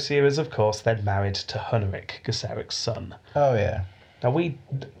Eudocia is, of course, then married to Huneric, Gaseric's son. Oh, yeah. Now, we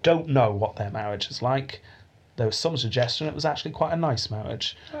don't know what their marriage is like. There was some suggestion it was actually quite a nice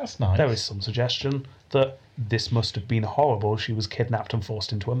marriage. That's nice. There is some suggestion that this must have been horrible. She was kidnapped and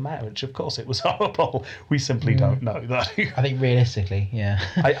forced into a marriage. Of course it was horrible. We simply don't know that. I think realistically, yeah.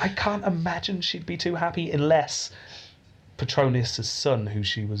 I can't imagine she'd be too happy unless Petronius' son, who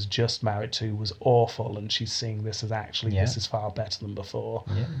she was just married to, was awful, and she's seeing this as actually this is far better than before.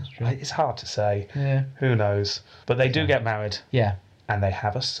 Yeah, that's true. It's hard to say. Yeah. Who knows? But they do get married, Yeah. and they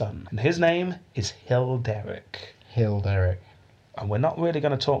have a son. And his name is Hilderic. Hilderic. And we're not really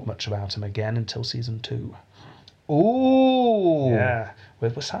going to talk much about him again until season 2. Ooh. Yeah, we're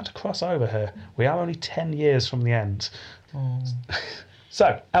starting to cross over here. We are only 10 years from the end. Oh.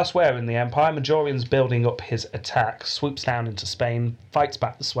 So, elsewhere in the Empire, Majorian's building up his attack, swoops down into Spain, fights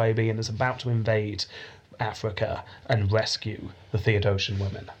back the Suebi, and is about to invade Africa and rescue the Theodosian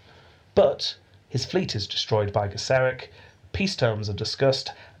women. But his fleet is destroyed by Gaiseric, peace terms are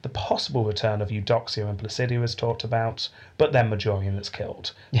discussed, the possible return of Eudoxia and Placidia is talked about, but then Majorian is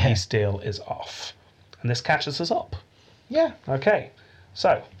killed. Yeah. Peace deal is off. And this catches us up. Yeah. Okay,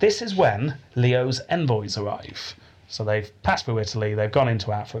 so this is when Leo's envoys arrive. So they've passed through Italy, they've gone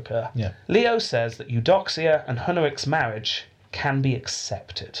into Africa. Yeah. Leo says that Eudoxia and Huneric's marriage can be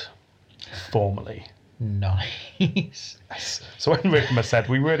accepted formally. Nice. So when Ricimer said,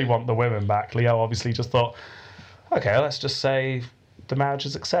 we really want the women back, Leo obviously just thought, okay, let's just say the marriage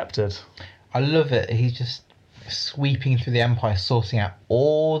is accepted. I love it. He's just sweeping through the empire, sorting out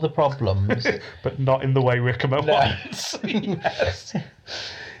all the problems. But not in the way Ricimer wants. Yes.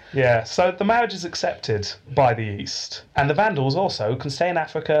 Yeah, so the marriage is accepted by the East. And the Vandals also can stay in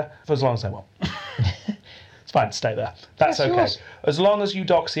Africa for as long as they want. It's fine to stay there. That's Yes, okay. yours. As long as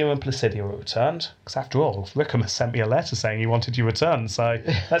Eudoxia and Placidia are returned. Because after all, Ricimer sent me a letter saying he wanted you returned, so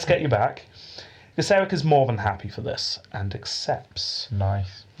let's get you back. Gaiseric is more than happy for this and accepts.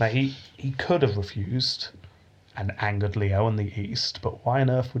 Nice. Now, he could have refused and angered Leo in the East, but why on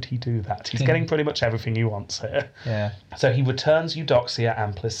earth would he do that? He's getting pretty much everything he wants here. Yeah. So he returns Eudoxia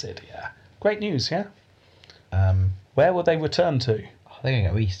and Placidia. Great news, yeah? Um, Where will they return to? they're going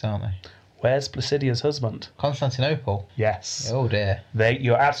to go east, aren't they? Where's Placidia's husband? Constantinople. Yes. Oh dear.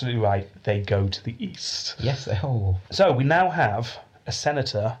 You're absolutely right. They go to the east. Yes. Oh. So we now have a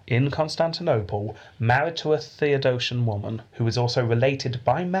senator in Constantinople married to a Theodosian woman who is also related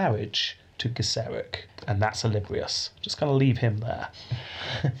by marriage to Gaiseric, and that's Olybrius. Just going to leave him there.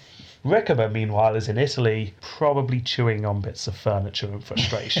 Ricimer, meanwhile, is in Italy, probably chewing on bits of furniture in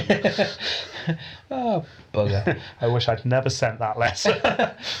frustration. Oh, bugger. I wish I'd never sent that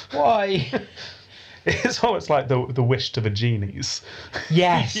letter. Why? It's almost like the wish to the genies.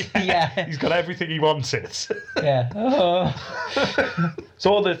 Yes. Yeah. He's got everything he wanted. Yeah. Oh.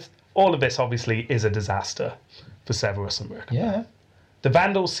 So all of this obviously is a disaster for Severus and Ricimer. Yeah. The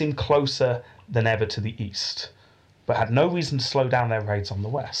Vandals seemed closer than ever to the east, but had no reason to slow down their raids on the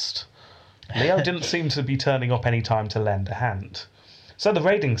west. Leo didn't seem to be turning up any time to lend a hand. So the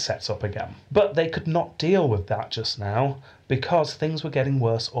raiding sets up again. But they could not deal with that just now, because things were getting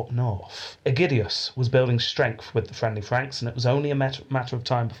worse up north. Aegidius was building strength with the friendly Franks, and it was only a matter of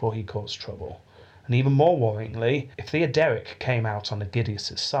time before he caused trouble. And even more worryingly, if Theoderic came out on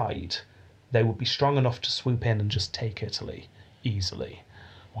Aegidius' side, they would be strong enough to swoop in and just take Italy easily.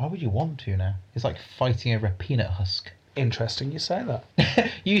 Why would you want to now? It's like fighting over a peanut husk. Interesting you say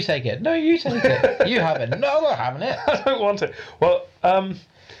that. You take it. No, you take it. You have it. No, I'm having it. I don't want it. Well,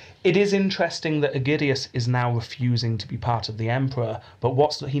 it is interesting that Aegidius is now refusing to be part of the emperor, but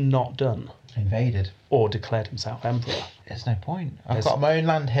what's he not done? Invaded. Or declared himself emperor? There's no point. I've got my own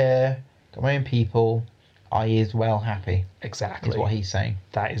land here, got my own people. I is well happy. Exactly. Is what he's saying.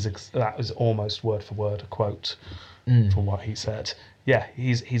 That is almost word for word a quote from what he said. Yeah,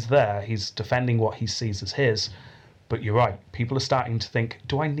 he's there. He's defending what he sees as his. But you're right. People are starting to think,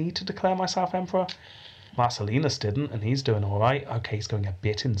 do I need to declare myself emperor? Marcellinus didn't, and he's doing all right. Okay, he's going a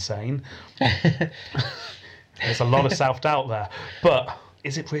bit insane. There's a lot of self-doubt there. But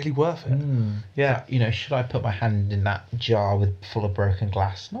is it really worth it? Yeah. You know, should I put my hand in that jar full of broken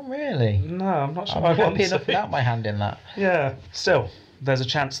glass? Not really. No, I'm not sure I'm I want happy to. enough without my hand in that. Yeah. Still, there's a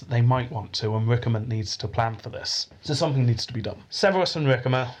chance that they might want to, and Ricimer needs to plan for this. So something needs to be done. Severus and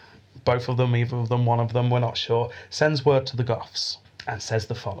Ricimer both of them, either of them, one of them, we're not sure, sends word to the Goths and says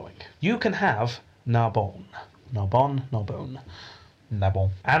the following. You can have Narbonne. Narbonne.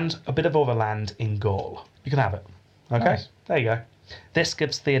 And a bit of other land in Gaul. You can have it. Okay? Nice. There you go. This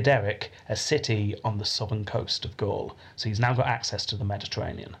gives Theoderic a city on the southern coast of Gaul. So he's now got access to the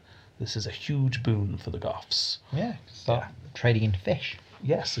Mediterranean. This is a huge boon for the Goths. Yeah, start trading in fish,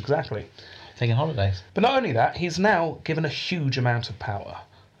 Yes, exactly. taking holidays. But not only that, he's now given a huge amount of power.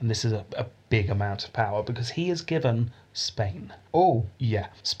 And this is a big amount of power because he is given Spain. Oh, Yeah.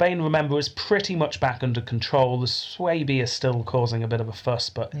 Spain, remember, is pretty much back under control. The Suebi is still causing a bit of a fuss,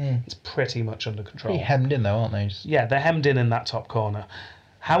 but it's pretty much under control. pretty hemmed in though, aren't they? Just- Yeah, they're hemmed in that top corner.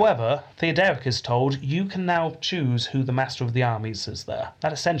 However, Theoderic is told you can now choose who the master of the armies is there.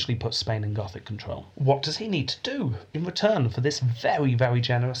 That essentially puts Spain in Gothic control. What does he need to do in return for this very, very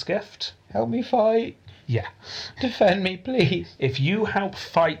generous gift? Help me fight. Yeah. Defend me, please. If you help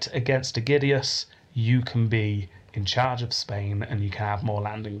fight against Aegidius, you can be in charge of Spain and you can have more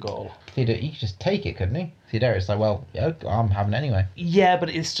land in Gaul. He could just take it, couldn't he? Theoderic's like, well, yeah, I'm having it anyway. Yeah, but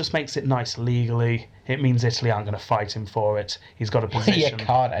it just makes it nice legally. It means Italy aren't going to fight him for it. He's got a You position.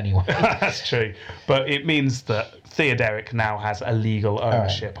 can't anyway. That's true. But it means that Theoderic now has a legal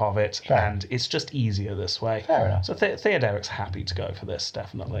ownership of it, Fair. and it's just easier this way. Fair enough. So Theoderic's happy to go for this,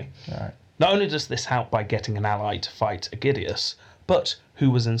 definitely. All right. Not only does this help by getting an ally to fight Aegidius, but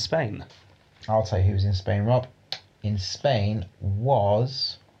who was in Spain? I'll tell you who was in Spain, Rob. In Spain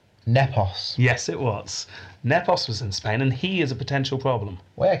was Nepos. Yes, it was. Nepos was in Spain, and he is a potential problem.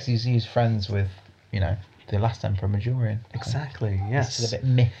 Well, yeah, 'cause he's friends with, the last Emperor Majorian. Exactly, This yes. is a bit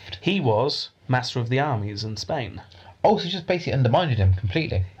miffed. He was master of the armies in Spain. Oh, so he just basically undermined him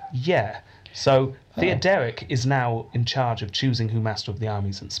completely. Yeah. So Theoderic is now in charge of choosing who master of the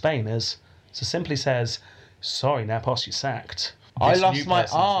armies in Spain is. So simply says, sorry, Nepos, you're sacked. I This lost new my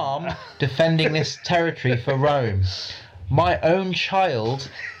person's in arm there." defending this territory for Rome. My own child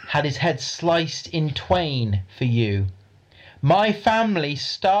had his head sliced in twain for you. My family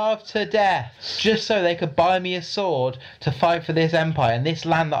starved to death just so they could buy me a sword to fight for this empire and this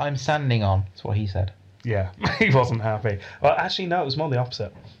land that I'm standing on. That's what he said. Yeah, he wasn't happy. Well, actually, no, it was more the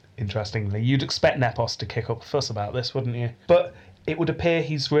opposite. Interestingly, you'd expect Nepos to kick up a fuss about this, wouldn't you? But it would appear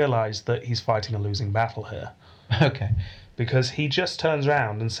he's realised that he's fighting a losing battle here. Okay. Because he just turns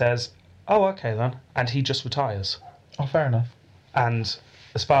around and says, oh, okay then. And he just retires. Oh, fair enough. And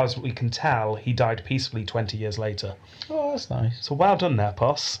as far as we can tell, he died peacefully 20 years later. Oh, that's nice. So well done,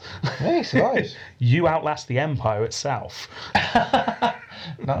 Nepos. Yeah, he survived. You outlast the Empire itself.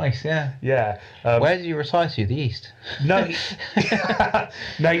 Nice, yeah. Yeah. Where did you retire to? The East? No,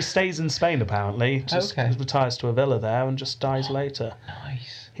 no, he stays in Spain apparently. Just Okay. retires to a villa there and just dies later.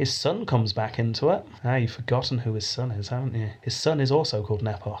 Nice. His son comes back into it. Ah, you've forgotten who his son is, haven't you? His son is also called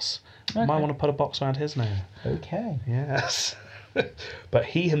Nepos. You might Okay. want to put a box around his name. Okay. Yes. But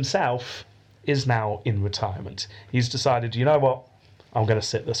he himself is now in retirement. He's decided, you know what? I'm going to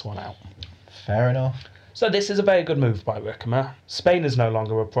sit this one out. Fair enough. So this is a very good move by Ricimer. Spain is no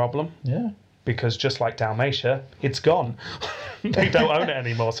longer a problem Yeah. because just like Dalmatia, it's gone. They don't own it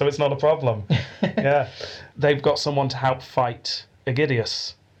anymore, so it's not a problem. Yeah. They've got someone to help fight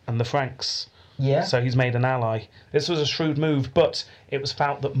Aegidius and the Franks. Yeah. So he's made an ally. This was a shrewd move, but it was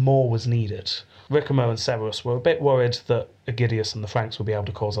felt that more was needed. Ricimer and Severus were a bit worried that Aegidius and the Franks would be able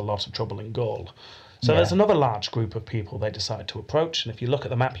to cause a lot of trouble in Gaul. So Yeah. there's another large group of people they decide to approach, and if you look at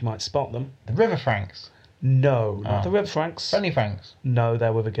the map, you might spot them. The River Franks. No, not Oh. the River Franks. Friendly Franks. No,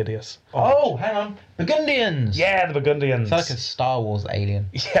 they're with Aegidius. Oh, hang on. Burgundians. Yeah, the Burgundians. It's like a Star Wars alien.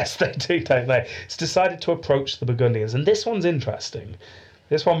 Yes, they do, don't they? It's decided to approach the Burgundians, and this one's interesting.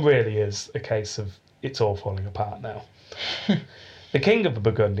 This one really is a case of it's all falling apart now. The king of the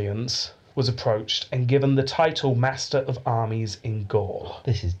Burgundians was approached and given the title Master of Armies in Gaul,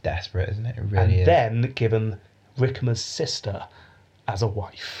 This is desperate, isn't it? It really and is. then given Ricimer's sister as a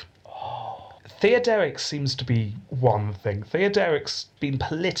wife. Theoderic seems to be one thing. Theoderic's been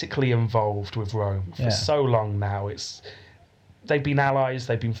politically involved with Rome for Yeah. so long now. They've been allies,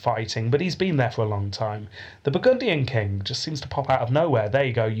 they've been fighting, but he's been there for a long time. The Burgundian king just seems to pop out of nowhere. There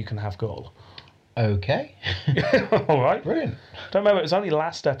you go, you can have Gaul. Okay. All right. Brilliant. Don't remember, it was only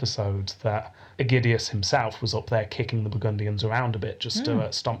last episode that Aegidius himself was up there kicking the Burgundians around a bit just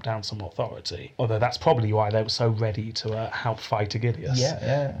to stomp down some authority. Although that's probably why they were so ready to help fight Aegidius.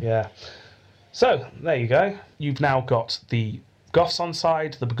 Yeah. Yeah. So, there you go. You've now got the Goths on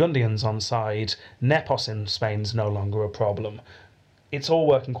side, the Burgundians on side. Nepos in Spain's no longer a problem. it's all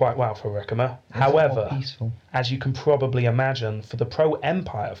working quite well for Ricimer. It's more However, peaceful. as you can probably imagine, for the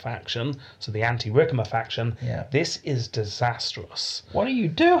pro-Empire faction, so the anti-Ricimer faction, Yeah. this is disastrous. What are you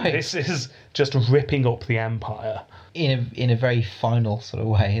doing? This is just ripping up the Empire. In a very final sort of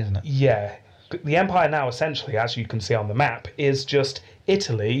way, isn't it? Yeah. The Empire now, essentially, as you can see on the map, is just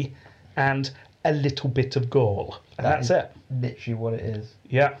Italy and a little bit of Gaul. And that's it. Literally what it is.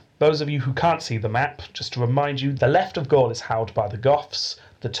 Yeah. Those of you who can't see the map, just to remind you, the left of Gaul is held by the Goths,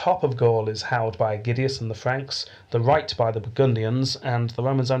 the top of Gaul is held by Aegidius and the Franks, the right by the Burgundians, and the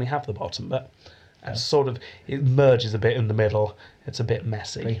Romans only have the bottom bit. And sort of, it merges a bit in the middle. It's a bit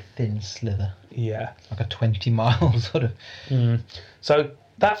messy. Very thin slither. Yeah. Like a 20-mile sort of... So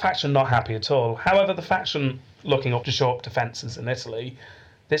that faction not happy at all. However, the faction looking up to shore up defences in Italy,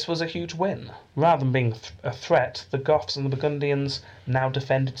 this was a huge win. Rather than being a threat, the Goths and the Burgundians now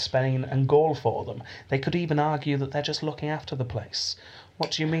defended Spain and Gaul for them. They could even argue that they're just looking after the place.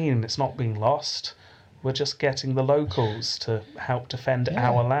 What do you mean it's not being lost? We're just getting the locals to help defend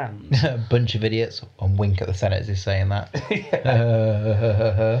our land. A bunch of idiots. And wink at the Senate as he's saying that.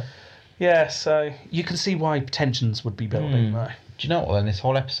 Yeah, so you can see why tensions would be building though. Do you know what? In this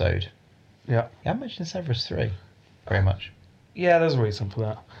whole episode, Yeah. you haven't mentioned Severus 3 very much. Yeah, there's a reason for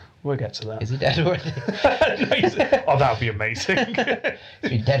that. We'll get to that. Is he dead already? Oh, that would be amazing. He's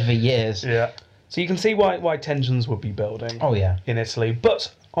been dead for years. Yeah. So you can see why tensions would be building Oh, yeah. in Italy.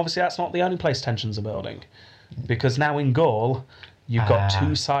 But obviously that's not the only place tensions are building. Because now in Gaul, you've got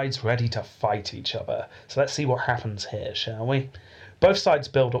two sides ready to fight each other. So let's see what happens here, shall we? Both sides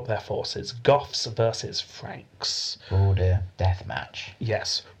build up their forces. Goths versus Franks. Oh, dear. Death match.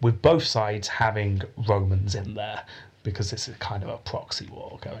 Yes, with both sides having Romans in there. Because this is kind of a proxy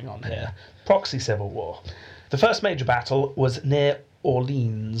war going on here. Proxy civil war. The first major battle was near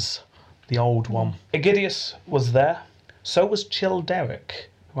Orleans, the old one. Aegidius was there. So was Childeric,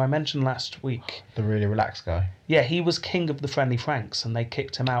 who I mentioned last week. The really relaxed guy. Yeah, he was king of the friendly Franks, and they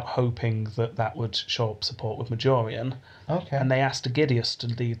kicked him out hoping that that would show up support with Majorian. Okay. And they asked Aegidius to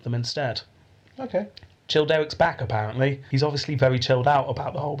lead them instead. Okay. Childeric's back, apparently. He's obviously very chilled out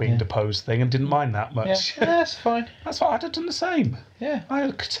about the whole being deposed thing and didn't mind that Yeah, much. that's fine. That's what I'd have done the same. Yeah. I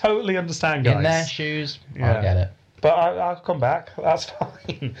totally understand, guys. In their shoes, Yeah. I get it. But I'll come back. That's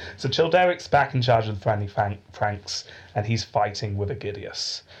fine. So Childeric's back in charge of the friendly Franks, and he's fighting with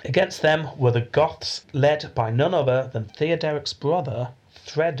Aegidius. Against them were the Goths, led by none other than Theoderic's brother,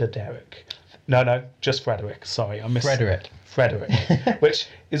 Frederick. No, just Frederick. Sorry, I missed Frederick, which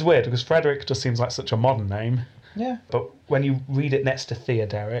is weird because Frederick just seems like such a modern name. Yeah. But when you read it next to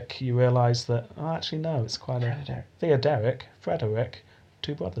Theoderic, you realise that, actually, no, it's quite a... Theoderic, Frederick,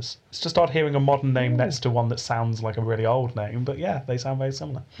 two brothers. It's just odd hearing a modern name next to one that sounds like a really old name, but yeah, they sound very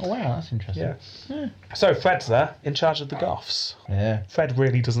similar. Oh, wow, that's interesting. Yeah. So Fred's there, in charge of the Goths. Yeah. Fred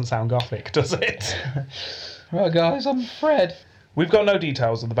really doesn't sound Gothic, does it? Right, guys, I'm Fred. We've got no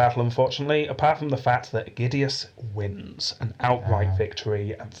details of the battle, unfortunately, apart from the fact that Aegidius wins an outright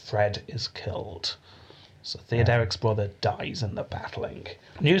victory and Fred is killed. So Theoderic's brother dies in the battling.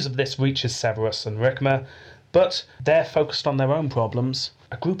 News of this reaches Severus and Ricimer, but they're focused on their own problems.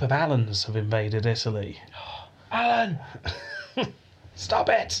 A group of Alans have invaded Italy. Alan! Stop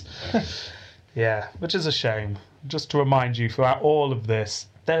it! Yeah, which is a shame. Just to remind you, throughout all of this,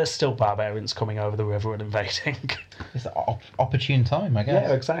 there are still barbarians coming over the river and invading. It's the opportune time, I guess.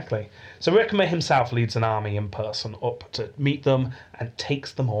 Yeah, exactly. So Ricimer himself leads an army in person up to meet them and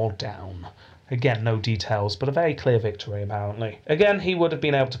takes them all down. Again, no details, but a very clear victory, apparently. Again, he would have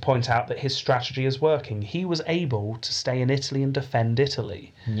been able to point out that his strategy is working. He was able to stay in Italy and defend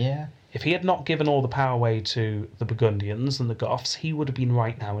Italy. Yeah. If he had not given all the power away to the Burgundians and the Goths, he would have been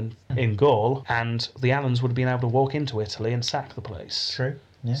right now in Gaul, and the Alans would have been able to walk into Italy and sack the place. True.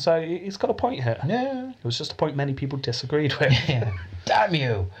 Yeah. So he's got a point here. Yeah. It was just a point many people disagreed with. Yeah. Damn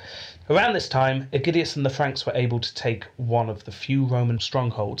you! Around this time, Aegidius and the Franks were able to take one of the few Roman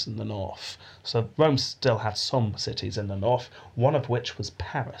strongholds in the north. So Rome still had some cities in the north, one of which was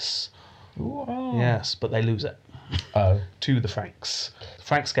Paris. Ooh, Yes, but they lose it Oh. to the Franks. The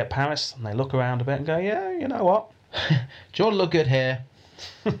Franks get Paris, and they look around a bit and go, yeah, you know what? Do you want to look good here?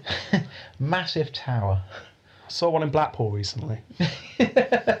 Massive tower. I saw one in Blackpool recently.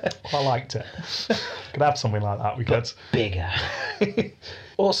 Quite liked it. Could have something like that, we could. Bigger.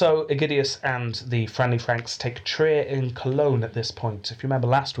 Also, Aegidius and the friendly Franks take Trier in Cologne at this point. If you remember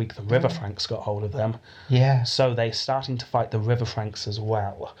last week, the River Franks got hold of them. Yeah. So they're starting to fight the River Franks as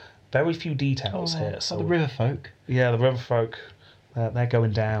well. Very few details here. So the river folk. Yeah, the River Folk, they're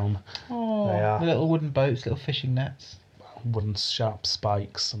going down. Oh, They are. the little wooden boats, little fishing nets. Wooden sharp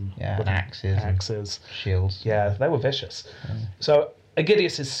spikes and Yeah, and wooden axes and- axes. Shields. Yeah, they were vicious. So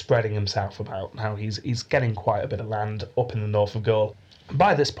Aegidius is spreading himself about now. He's getting quite a bit of land up in the north of Gaul.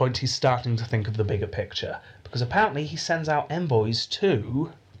 By this point, he's starting to think of the bigger picture, because apparently he sends out envoys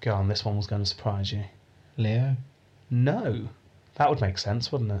to... Go on, this one was going to surprise you. Leo? No. That would make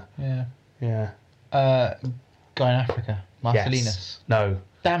sense, wouldn't it? Yeah. Yeah. Guy in Africa. Marcellinus. Yes. No.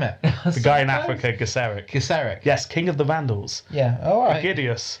 Damn it. The guy in Africa, Gesseric. Gesseric. Yes, king of the Vandals. Yeah, alright.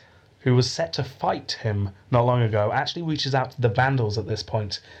 Aegidius, who was set to fight him not long ago, actually reaches out to the Vandals at this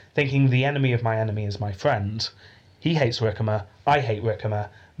point, thinking the enemy of my enemy is my friend. He hates Ricimer, I hate Ricimer.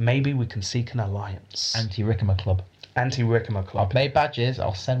 Maybe we can seek an alliance. Anti-Ricimer Club. Anti-Ricimer Club. I've made badges,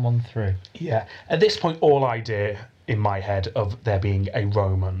 I'll send one through. Yeah. At this point, all idea in my head of there being a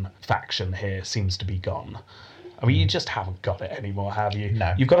Roman faction here seems to be gone. I mean, you just haven't got it anymore, have you?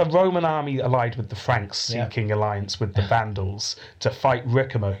 No. You've got a Roman army allied with the Franks Yeah. seeking alliance with the Vandals to fight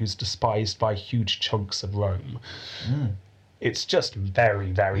Ricimer, who's despised by huge chunks of Rome. It's just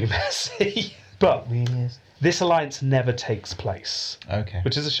very, very messy. But Really is. this alliance never takes place. Okay.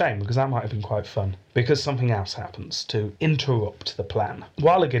 Which is a shame, because that might have been quite fun. Because something else happens to interrupt the plan.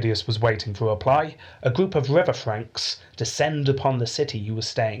 While Aegidius was waiting for a reply, a group of river Franks descend upon the city he was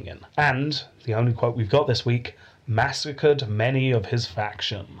staying in. And, the only quote we've got this week, massacred many of his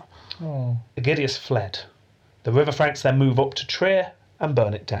faction. Oh. Aegidius fled. The river Franks then move up to Trier and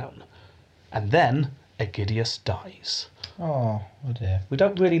burn it down. And then Aegidius dies. Oh dear. We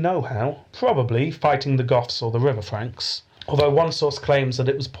don't really know how. Probably fighting the Goths or the river Franks. Although one source claims that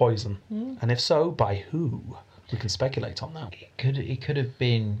it was poison. And if so, by who? We can speculate on that. It could have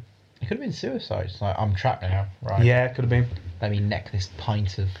been suicide. It's like, I'm trapped now, right? Yeah, it could have been. Let me neck this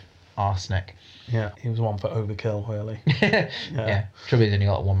pint of arsenic. Yeah, he was one for overkill, really. Yeah. Trouble is, only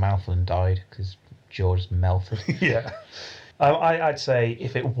got one mouthful and died because George melted. Yeah. I'd say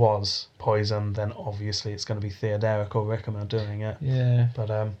if it was poison, then obviously it's going to be Theoderic or Ricimer doing it. Yeah. But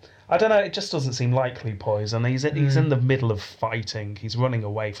I don't know, it just doesn't seem likely poison. He's in the middle of fighting. He's running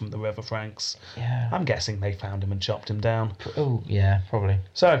away from the river Franks. Yeah. I'm guessing they found him and chopped him down. Oh, yeah, probably.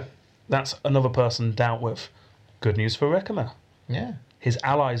 So, that's another person dealt with. Good news for Ricimer. Yeah. His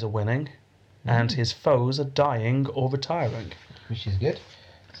allies are winning, and his foes are dying or retiring. Which is good.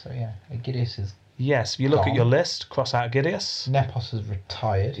 So, yeah, Aegidius is... Yes, if you look Gone. at your list, cross out Aegidius. Nepos has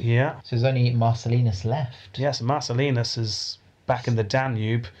retired. Yeah. So there's only Marcellinus left. Yes, Marcellinus is back in the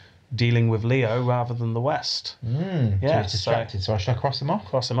Danube dealing with Leo rather than the West. So Yeah, he's distracted. So I should I cross him off?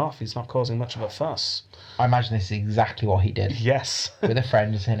 Cross him off, he's not causing much of a fuss. I imagine this is exactly what he did. Yes. With a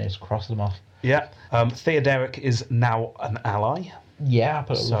friend, just saying, just cross them off. Yeah. Theoderic is now an ally. Yeah, I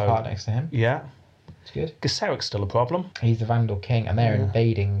put a little So- heart next to him. Yeah. It's good. Gesseric's still a problem. He's the Vandal king, and they're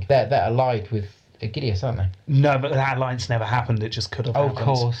invading. They're allied with Aegidius, aren't they? No, but that alliance never happened, it just could have Oh, happened. of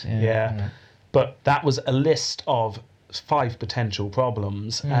course. Yeah. But that was a list of 5 potential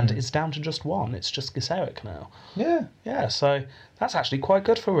problems, and it's down to just one. It's just Gesseric now. Yeah. Yeah, so that's actually quite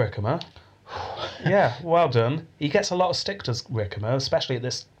good for Ricimer. Yeah, well done. He gets a lot of stick to Ricimer, especially at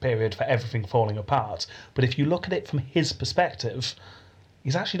this period for everything falling apart. But if you look at it from his perspective,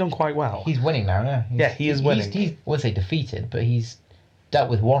 he's actually done quite well. He's winning now, yeah. Yeah, he is winning. He's, I wouldn't say defeated, but he's dealt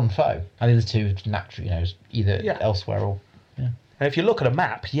with one foe. And the other two, naturally, either elsewhere or... And if you look at a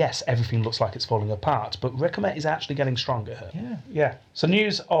map, yes, everything looks like it's falling apart, but Ricimer is actually getting stronger here. Yeah. Yeah. So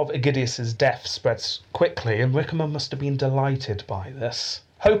news of Aegidius' death spreads quickly, and Ricimer must have been delighted by this.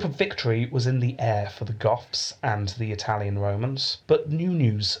 Hope of victory was in the air for the Goths and the Italian Romans, but new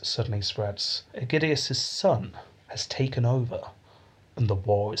news suddenly spreads. Aegidius' son has taken over, and the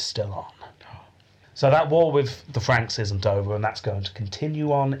war is still on. So that war with the Franks isn't over, and that's going to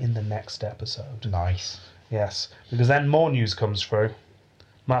continue on in the next episode. Nice. Yes, because then more news comes through.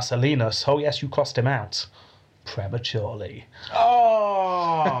 Marcellinus, oh yes, you crossed him out. Prematurely.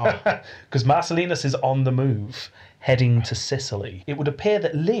 Oh! Because Marcellinus is on the move, heading to Sicily. It would appear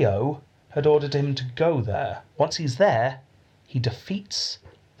that Leo had ordered him to go there. Once he's there, he defeats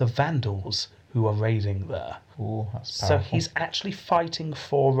the Vandals who are raiding there. Ooh, that's So powerful. he's actually fighting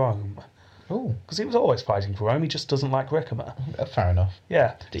for Rome. Ooh, Because he was always fighting for Rome, he just doesn't like Ricimer. fair enough.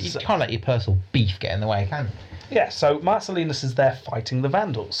 Yeah. You So- can't let your personal beef get in the way, can you? yeah, so Marcellinus is there fighting the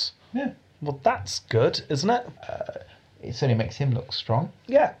Vandals. Yeah. Well, that's good, isn't it? It certainly makes him look strong.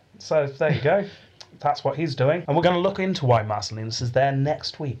 Yeah, so there you go. That's what he's doing. And we're going to look into why Marcellinus is there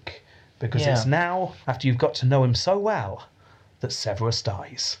next week. Because it's now, after you've got to know him so well, that Severus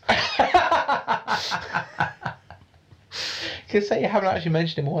dies. Because say you haven't actually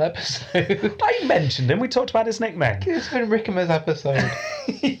mentioned him all episode. I mentioned him. We talked about his nickname. It's been Ricimer's episode.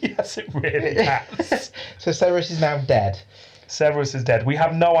 Yes, it really has. So Severus is now dead. Severus is dead. We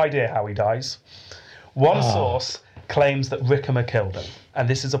have no idea how he dies. One source claims that Ricimer killed him, and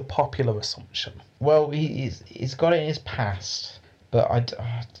this is a popular assumption. Well, he's got it in his past, but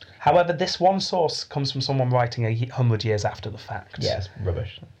However, this one source comes from someone writing 100 years after the fact. yeah, it's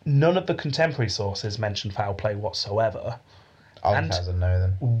rubbish. None of the contemporary sources mention foul play whatsoever. I'll And- have a no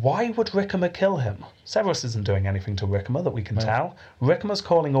then. Why would Ricimer kill him? Severus isn't doing anything to Ricimer that we can tell. Ricimer's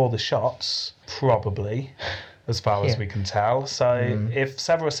calling all the shots, probably, as far as Yeah. we can tell. So if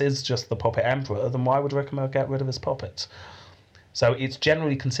Severus is just the puppet emperor, then why would Ricimer get rid of his puppets? So it's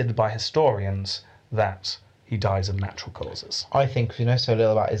generally considered by historians that he dies of natural causes. I think if you know so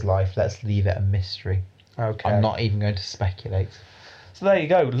little about his life, let's leave it a mystery. Okay. I'm not even going to speculate. So there you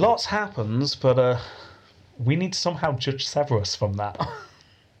go. Lots happens, but we need to somehow judge Severus from that.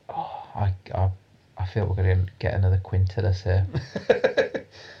 I feel we're going to get another Quintillus here.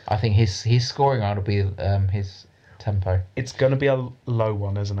 I think his scoring round will be his tempo. It's going to be a low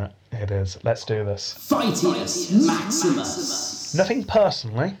one, isn't it? It is. Let's do this. Phytius Maximus. Nothing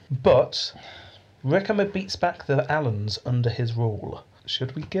personally, but Ricimer beats back the Alans under his rule.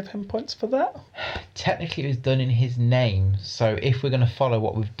 Should we give him points for that? Technically, it was done in his name, so if we're going to follow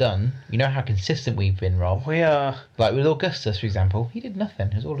what we've done, you know how consistent we've been, Rob. We are. Like with Augustus, for example, he did nothing.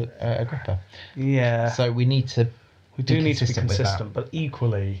 It was all Agrippa. Yeah. So we need to. We do need to be consistent with that. consistent, but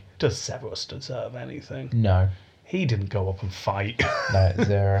equally, does Severus deserve anything? No, He didn't go up and fight. no,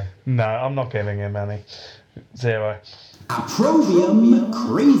 0. No, I'm not giving him any. 0. Approbium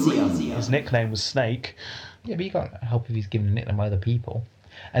Crasium. His nickname was Snake. Yeah, but you can't help if he's given a nickname by other people,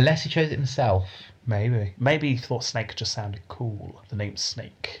 unless he chose it himself. Maybe. Maybe he thought Snake just sounded cool. The name's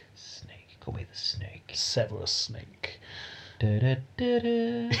Snake. Snake, call me the Snake. Severus Snake.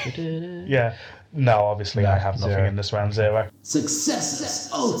 Da-da-da-da-da-da-da. Yeah. No, obviously No, I have nothing 0. in this round. 0. Successus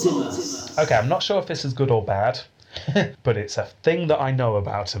Ultimus. Okay, I'm not sure if this is good or bad, but it's a thing that I know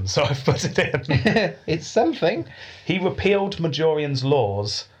about him, so I've put it in. It's something. He repealed Majorian's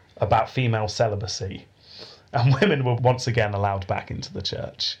laws about female celibacy, and women were once again allowed back into the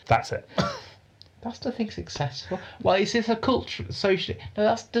church. That's it. That's nothing successful. Well, is this a culture socially? No,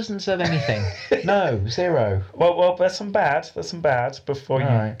 that doesn't serve anything. No, 0. Well, there's some bad. There's some bad before you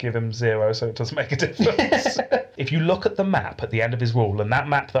Alright. give him 0, so it doesn't make a difference. If you look at the map at the end of his rule, and that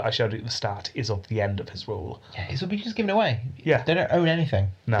map that I showed you at the start is of the end of his rule. Yeah, it's will be just given away. Yeah. They don't own anything.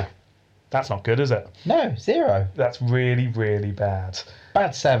 No, that's not good, is it? No, 0. That's really, really bad.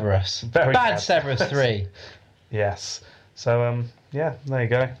 Bad Severus. Very bad bad. Severus 3. Yes. So, yeah, there you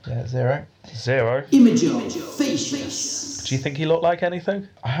go. Yeah, 0. 0. Imago Facius. Do you think he looked like anything?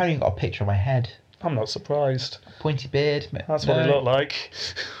 I haven't even got a picture of my head. I'm not surprised. Pointy beard. That's what he looked like.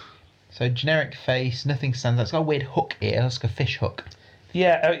 So generic face, nothing stands out. It's got a weird hook ear. It's like a fish hook.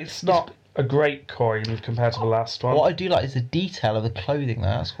 Yeah, it's not a great coin compared to the last one. What I do like is the detail of the clothing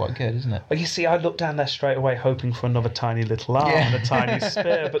there. That's quite good, isn't it? Well, you see, I looked down there straight away hoping for another tiny little arm Yeah. and a tiny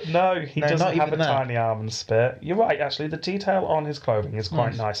spear, but no, he No, doesn't not have a even that. tiny arm and spear. You're right, actually, the detail on his clothing is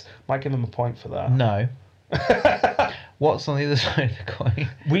quite nice. Might give him a point for that. No. What's on the other side of the coin?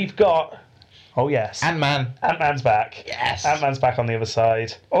 We've got... Oh, yes. Ant-Man. Ant-Man's back. Yes. Ant-Man's back on the other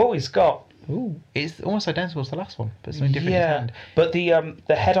side. Oh, he's got... Ooh, it's almost identical to the last one, but something different in his Yeah, hand. but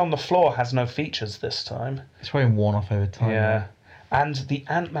the head on the floor has no features this time. It's probably worn off over time. Yeah. And the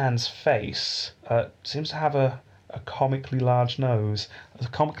Ant-Man's face seems to have a comically large nose, a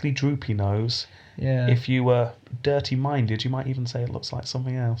comically droopy nose. Yeah. If you were dirty-minded, you might even say it looks like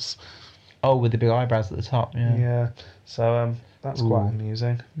something else. Oh, with the big eyebrows at the top. Yeah. Yeah. So that's quite Ooh.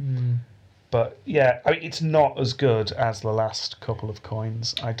 amusing. Hmm. But yeah, I mean, it's not as good as the last couple of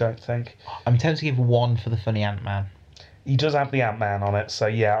coins, I don't think. I'm tempted to give 1 for the funny Ant-Man. He does have the Ant-Man on it, so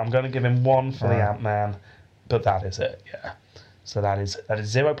yeah, I'm going to give him 1 for the Right. Ant-Man, but that is it, yeah. So that is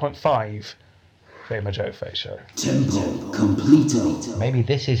 0.5 for Imago Facio. Tempo Completo. Maybe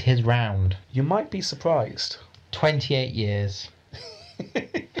this is his round. You might be surprised. 28 years.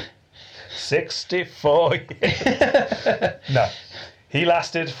 64 years. No. He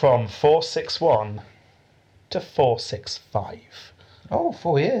lasted from 461 to 465. Oh,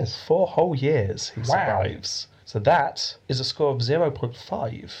 4 years. 4 whole years he Wow. survives. So that is a score of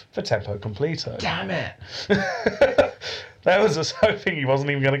 0.5 for Tempo Completo. Damn it. That was us hoping he wasn't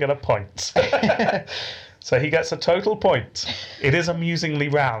even going to get a point. So he gets a total point. It is amusingly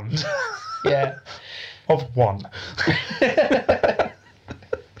round. Yeah. Of 1.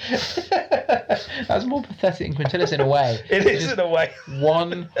 That's more pathetic than Quintillus in a way. It is in a way.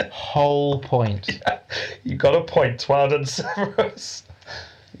 1 whole point. You got a point. Well done, Severus.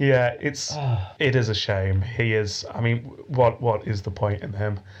 Yeah, it is a shame. He is. I mean, what is the point in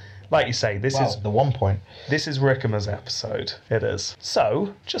him? like you say, this Well, the 1 point. is Rickamer's episode. It is.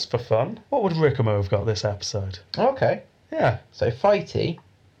 So, just for fun, what would Rickamer have got this episode? Okay. Yeah. So Fighty,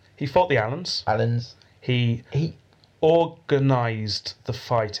 He fought the Allens. Allen's. He organised the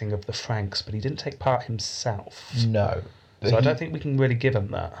fighting of the Franks, but he didn't take part himself. No. So I don't think we can really give him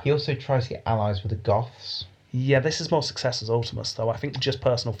that. He also tries to get allies with the Goths. Yeah, this is more success as Ultimus, though. I think just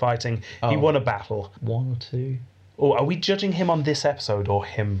personal fighting. He Oh. won a battle. 1 or 2. Or are we judging him on this episode or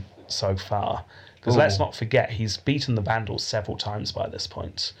him so far? Because Ooh. let's not forget, he's beaten the Vandals several times by this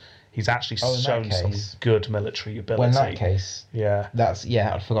point. He's actually Oh, in that shown some case. good military ability. Well, in that case, Yeah.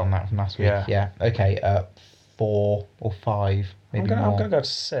 I'd forgotten that from last week. Yeah. Yeah. Okay. 4 or 5, maybe I'm more. going to go to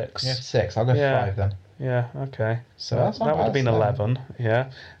 6. Yeah, 6. I'll go Yeah. 5 then. Yeah, okay. So That's not that would have bad, been so- 11, yeah.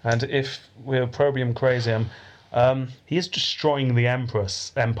 And if we're Opprobrium Crazium, he is destroying the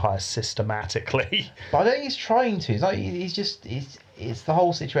Empire systematically. But I don't think he's trying to. It's like it's the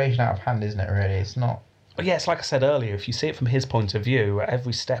whole situation out of hand, isn't it? Really, it's not. But yes, like I said earlier, if you see it from his point of view,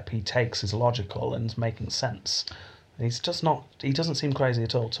 every step he takes is logical and making sense. He doesn't seem crazy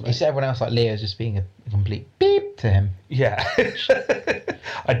at all to me. It's everyone else like Leo's just being a complete beep to him. Yeah.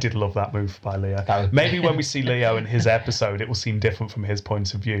 I did love that move by Leo. That was- Maybe when we see Leo in his episode, it will seem different from his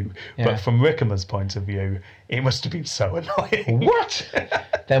point of view. Yeah. But from Rickamer's point of view, it must have been so annoying. What?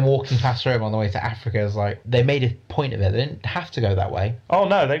 Then walking past Rome on the way to Africa is like they made a point of it. They didn't have to go that way. Oh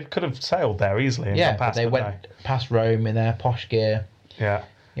no, they could have sailed there easily and Yeah, got but past, they didn't went past Rome in their posh gear. Yeah.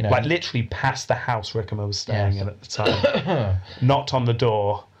 You know, Like literally past the house Rickamer was staying Yes. in at the time. Knocked on the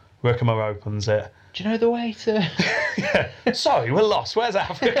door, Rickamer opens it. do you know the way to? Yeah. Sorry, we're lost. Where's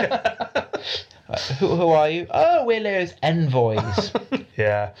Africa? Who are you? Oh, we're Leo's envoys.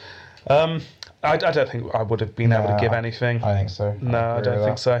 Yeah. I don't think I would have been able to give anything. I think so. No, I agree don't with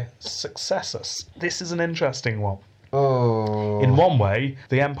think that. so. Successors. This is an interesting one. Oh. In one way,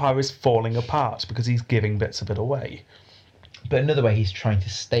 the Empire is falling apart because he's giving bits of it away. But another way, he's trying to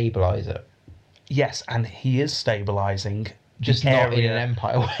stabilise it. Yes, and he is stabilising Just the not in area. an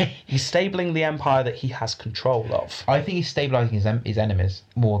empire way. He's stabling the Empire that he has control of. I think he's stabilising his enemies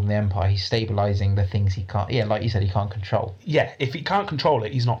more than the empire. He's stabilising the things he can't. Yeah, like you said, he can't control. Yeah, if he can't control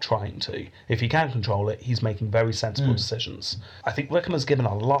it, he's not trying to. If he can control it, he's making very sensible decisions. I think Rickamer's given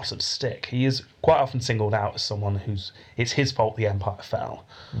a lot of stick. He is quite often singled out as someone who's... It's his fault the Empire fell.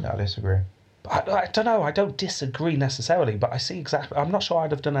 No, I disagree. I don't know, I don't disagree necessarily, but I see exactly... I'm not sure I'd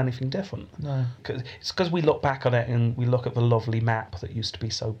have done anything different. No. It's because we look back on it and we look at the lovely map that used to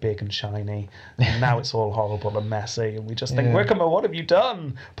be so big and shiny, and now it's all horrible and messy, and we just think, Yeah. Rickamer, what have you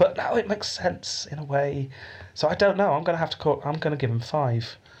done? But now it makes sense in a way. So I don't know. I'm going to give him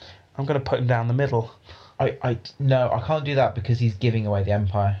 5. I'm going to put him down the middle. No, I can't do that because he's giving away the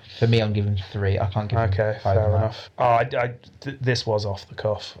empire. For me, I'm giving 3. I can't give him Okay, 5 fair and a half. enough. This was off the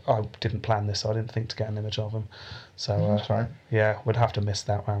cuff. I didn't plan this, so I didn't think to get an image of him. So That's right. yeah, we'd have to miss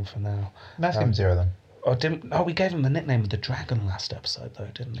that round for now. Let's give him 0 then. We gave him the nickname of the dragon last episode, though,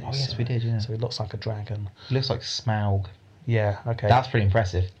 didn't we? Oh, yes, we did, yeah. So he looks like a dragon. He looks like Smaug. Yeah, okay. That's pretty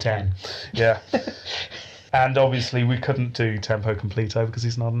impressive. 10. Yeah. And obviously we couldn't do Tempo Completo because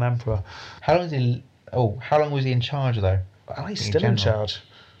he's not an emperor. How long is he? Oh, how long was he in charge though? Oh, he's In still in general. charge.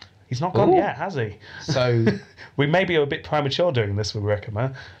 He's not gone Ooh. yet, has he? So We maybe are a bit premature doing this with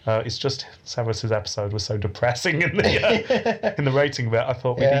Rickamer. It's just Severus's episode was so depressing in the in the rating bit. I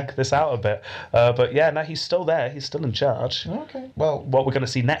thought we'd Yeah. eke this out a bit. But yeah, no, he's still there. He's still in charge. okay. Well, What we're going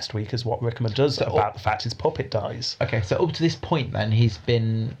to see next week is what Rickamer does So- about the fact his puppet dies. okay. So up to this point, then he's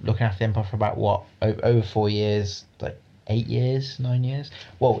been looking after the empire for about what over 4 years, like 8 years, 9 years.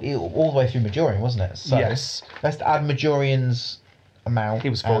 Well, all the way through Majorian, wasn't it? So Yes. let's add Majorian's amount. He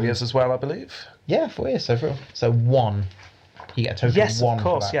was 4 and- years as well, I believe. Yeah, 4 years. So 1. You get a total Yes, of 1. of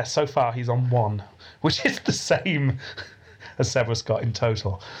course. For that. Yes, so far he's on 1, which is the same as Severus got in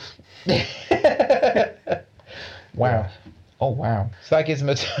total. Wow. Oh wow. So that gives him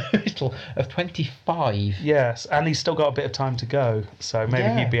a total of 25. Yes, and he's still got a bit of time to go, so maybe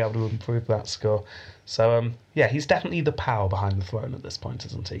Yeah. he'd be able to improve that score. So, yeah, he's definitely the power behind the throne at this point,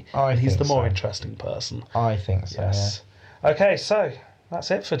 isn't he? I And he's think the more so. interesting person. I think so. Yes. Okay, so that's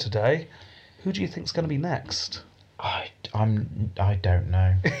it for today. Who do you think's going to be next? Yeah. I don't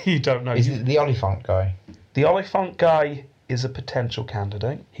know. You don't know. Is it the Oliphant guy? The Oliphant guy is a potential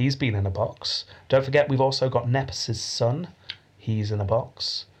candidate. He's been in a box. Don't forget, we've also got Nepos' son. He's in a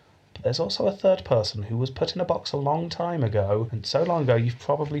box. But there's also a third person who was put in a box a long time ago, and so long ago you've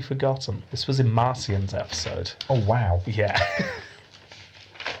probably forgotten. This was in Marcian's episode. Oh wow. Yeah.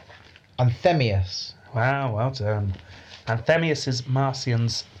 Anthemius. Wow, well done. Anthemius is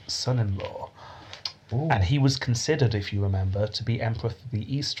Marcian's son-in-law. Ooh. And he was considered, if you remember, to be Emperor of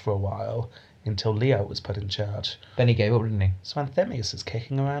the East for a while, until Leo was put in charge. Then he gave up, didn't he? So Anthemius is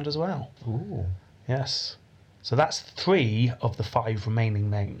kicking around as well. Ooh. Yes. So that's 3 of the 5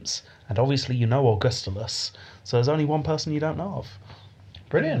 remaining names. And obviously you know Augustulus, so there's only one person you don't know of.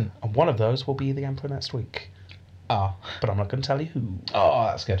 Brilliant. And one of those will be the Emperor next week. Oh. But I'm not going to tell you who. Oh,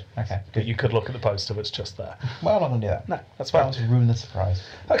 that's good. Okay. But you could look at the poster, it's just there. Well, I'm not going to do that. No, that's fine. That'll ruin the surprise.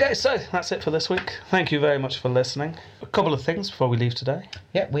 Okay, so that's it for this week. Thank you very much for listening. A couple of things before we leave today.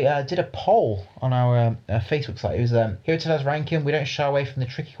 Yeah, we did a poll on our Facebook site. It was here to us ranking. We don't shy away from the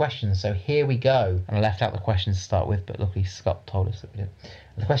tricky questions, so here we go. And I left out the questions to start with, but luckily Scott told us that we did.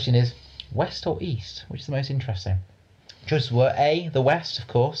 And the question is, West or East? Which is the most interesting? Choices were A, the West, of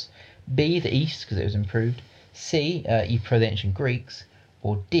course. B, the East, because it was improved. C, you prefer the ancient Greeks.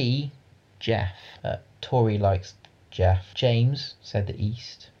 Or D, Jeff. Tori likes Jeff. James said the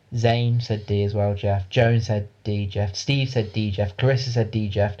East. Zane said D as well, Jeff. Joan said D, Jeff. Steve said D, Jeff. Clarissa said D,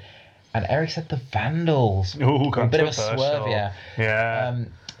 Jeff. And Eric said the Vandals. Ooh, A bit of a swerve, yeah. Yeah.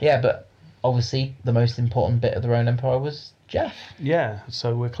 Yeah, but obviously the most important bit of the Roman Empire was Jeff. Yeah,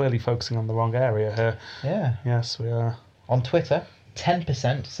 so we're clearly focusing on the wrong area here. Yeah. Yes, we are. On Twitter,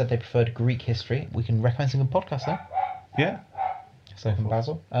 10% said they preferred Greek history. We can recommend some good podcasts there. Yeah. So can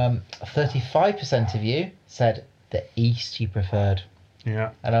Basil. 35% of you said the East you preferred.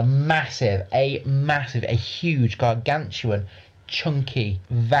 Yeah. And a huge, gargantuan, chunky,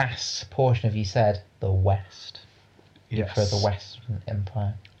 vast portion of you said the West. You Yes. prefer the Western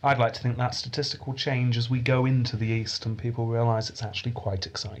Empire. I'd like to think that statistic will change as we go into the East and people realise it's actually quite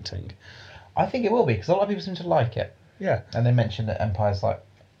exciting. I think it will be, because a lot of people seem to like it. Yeah. And they mentioned that emperors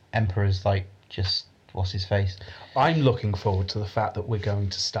like just, what's his face? I'm looking forward to the fact that we're going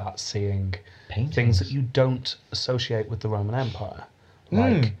to start seeing Paintings. things that you don't associate with the Roman Empire.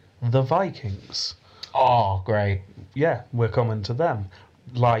 Like the Vikings. Oh, great. Yeah, we're coming to them.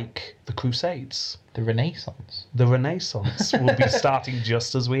 Like the Crusades. The Renaissance. The Renaissance will be starting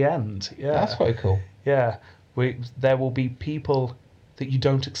just as we end. Yeah. That's quite cool. Yeah. There will be people that you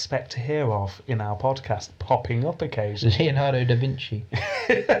don't expect to hear of in our podcast popping up occasionally. Leonardo da Vinci.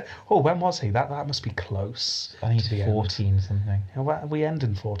 Oh, when was he? That must be close. I think to the he's end. 14 something. Yeah, well, we end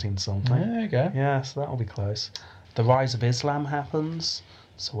in 14 something. There you go. Yeah, so that'll be close. The rise of Islam happens,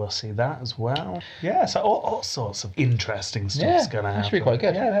 so we'll see that as well. Yeah, so all sorts of interesting stuff's going to happen. that should be quite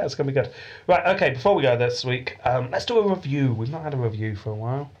good. Yeah, it's going to be good. Right, okay, before we go this week, let's do a review. We've not had a review for a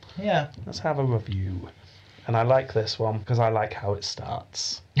while. Yeah. Let's have a review. And I like this one because I like how it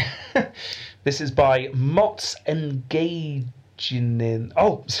starts. This is by Mott's Engaging in...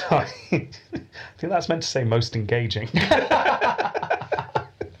 Oh, sorry. I think that's meant to say most engaging.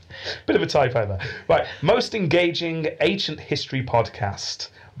 Bit of a typo there. Right, most engaging ancient history podcast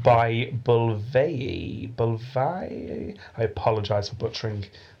by Bulvai. I apologise for butchering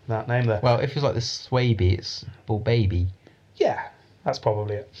that name there. Well, if it's like the Swaby, it's Bull Baby. Yeah, that's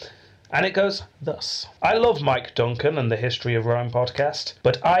probably it. And it goes thus. I love Mike Duncan and the History of Rome podcast,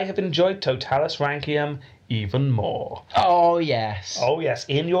 but I have enjoyed Totalis Rankium even more. Oh, yes. Oh, yes,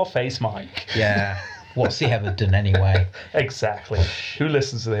 in your face, Mike. Yeah. What's he ever done anyway? Exactly. Who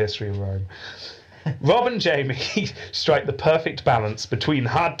listens to the History of Rome? Rob and Jamie strike the perfect balance between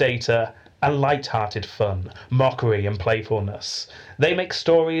hard data and light-hearted fun, mockery and playfulness. They make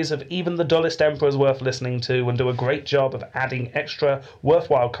stories of even the dullest emperors worth listening to and do a great job of adding extra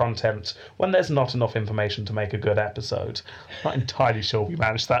worthwhile content when there's not enough information to make a good episode. Not entirely sure we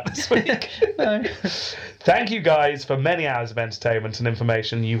managed that this week. No. Thank you guys for many hours of entertainment and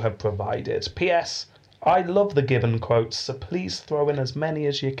information you have provided. P.S. I love the Gibbon quotes, so please throw in as many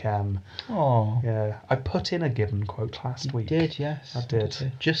as you can. Oh. Yeah, I put in a Gibbon quote last week. You did, yes. I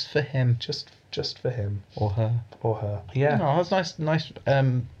did. Just for him. Just for him. Or her. Or her. Yeah. No, that was nice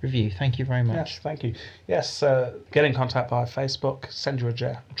review. Thank you very much. Yes, thank you. Yes, get in contact via Facebook, send your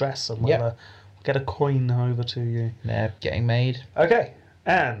address, and we'll get a coin over to you. They're getting made. Okay,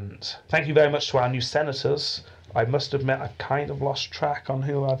 and thank you very much to our new senators. I must admit I've kind of lost track on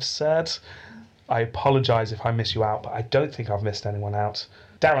who I've said. I apologise if I miss you out, but I don't think I've missed anyone out.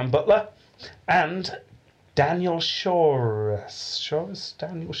 Darren Butler and Daniel Shores.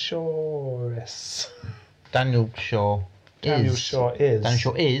 Daniel Shores. Daniel Shaw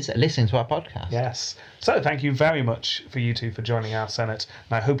is listening to our podcast. Yes. So thank you very much for you two for joining our Senate,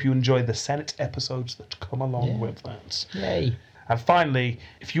 and I hope you enjoy the Senate episodes that come along with that. Yay. And finally,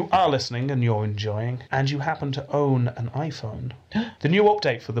 if you are listening and you're enjoying, and you happen to own an iPhone, the new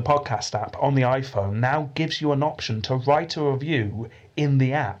update for the podcast app on the iPhone now gives you an option to write a review in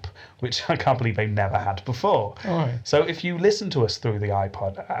the app, which I can't believe they never had before. All right. So if you listen to us through the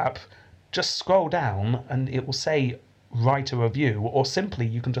iPod app, just scroll down and it will say write a review, or simply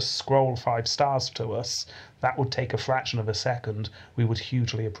you can just scroll 5 stars to us. That would take a fraction of a second. We would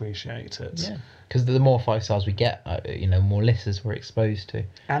hugely appreciate it. Yeah, because the more 5 stars we get, more listeners we're exposed to.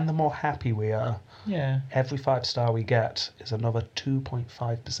 And the more happy we are. Yeah. Every 5 star we get is another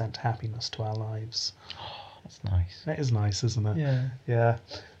 2.5% happiness to our lives. That's nice. That is nice, isn't it? Yeah. Yeah.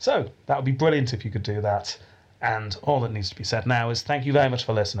 So, that would be brilliant if you could do that. And all that needs to be said now is thank you very much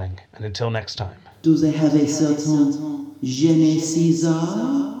for listening. And until next time. Do they have a certain je ne sais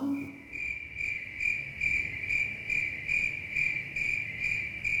quoi?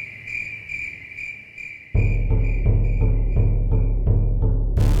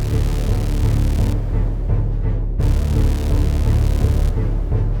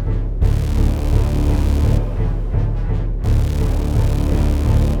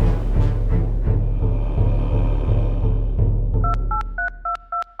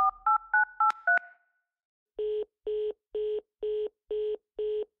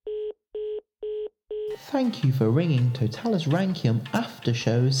 Thank you for ringing Totalis Rankium After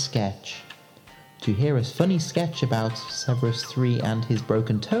Shows sketch. To hear a funny sketch about Severus 3 and his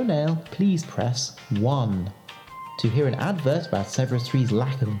broken toenail, please press 1. To hear an advert about Severus 3's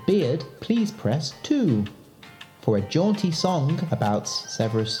lack of beard, please press 2. For a jaunty song about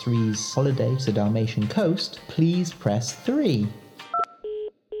Severus 3's holiday to Dalmatian coast, please press 3.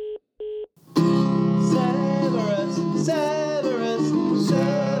 Severus, Severus,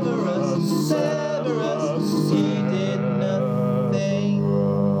 Severus, Severus, he did nothing.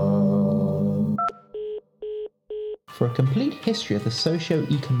 For a complete history of the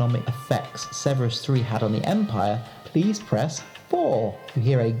socio-economic effects Severus 3 had on the Empire, please press 4. To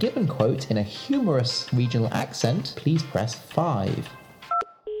hear a Gibbon quote in a humorous regional accent, please press 5.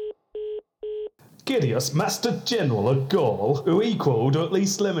 Gideus, Master General of Gaul, who equalled or at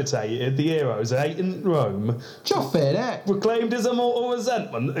least imitated the heroes of ancient Rome, proclaimed his immortal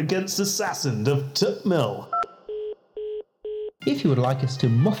resentment against the assassin of Tutmil. If you would like us to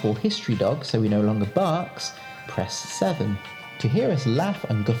muffle History Dog so he no longer barks, press 7. To hear us laugh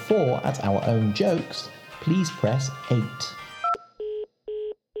and guffaw at our own jokes, please press 8.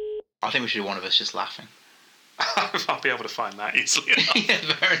 I think we should do one of us just laughing. I'll be able to find that easily enough. Yeah,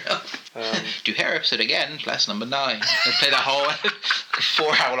 fair enough. Do hair episode again, plus number 9. Let's play that whole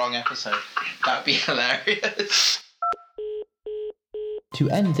 4-hour-long episode. That'd be hilarious. To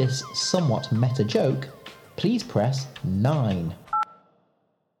end this somewhat meta joke, please press 9.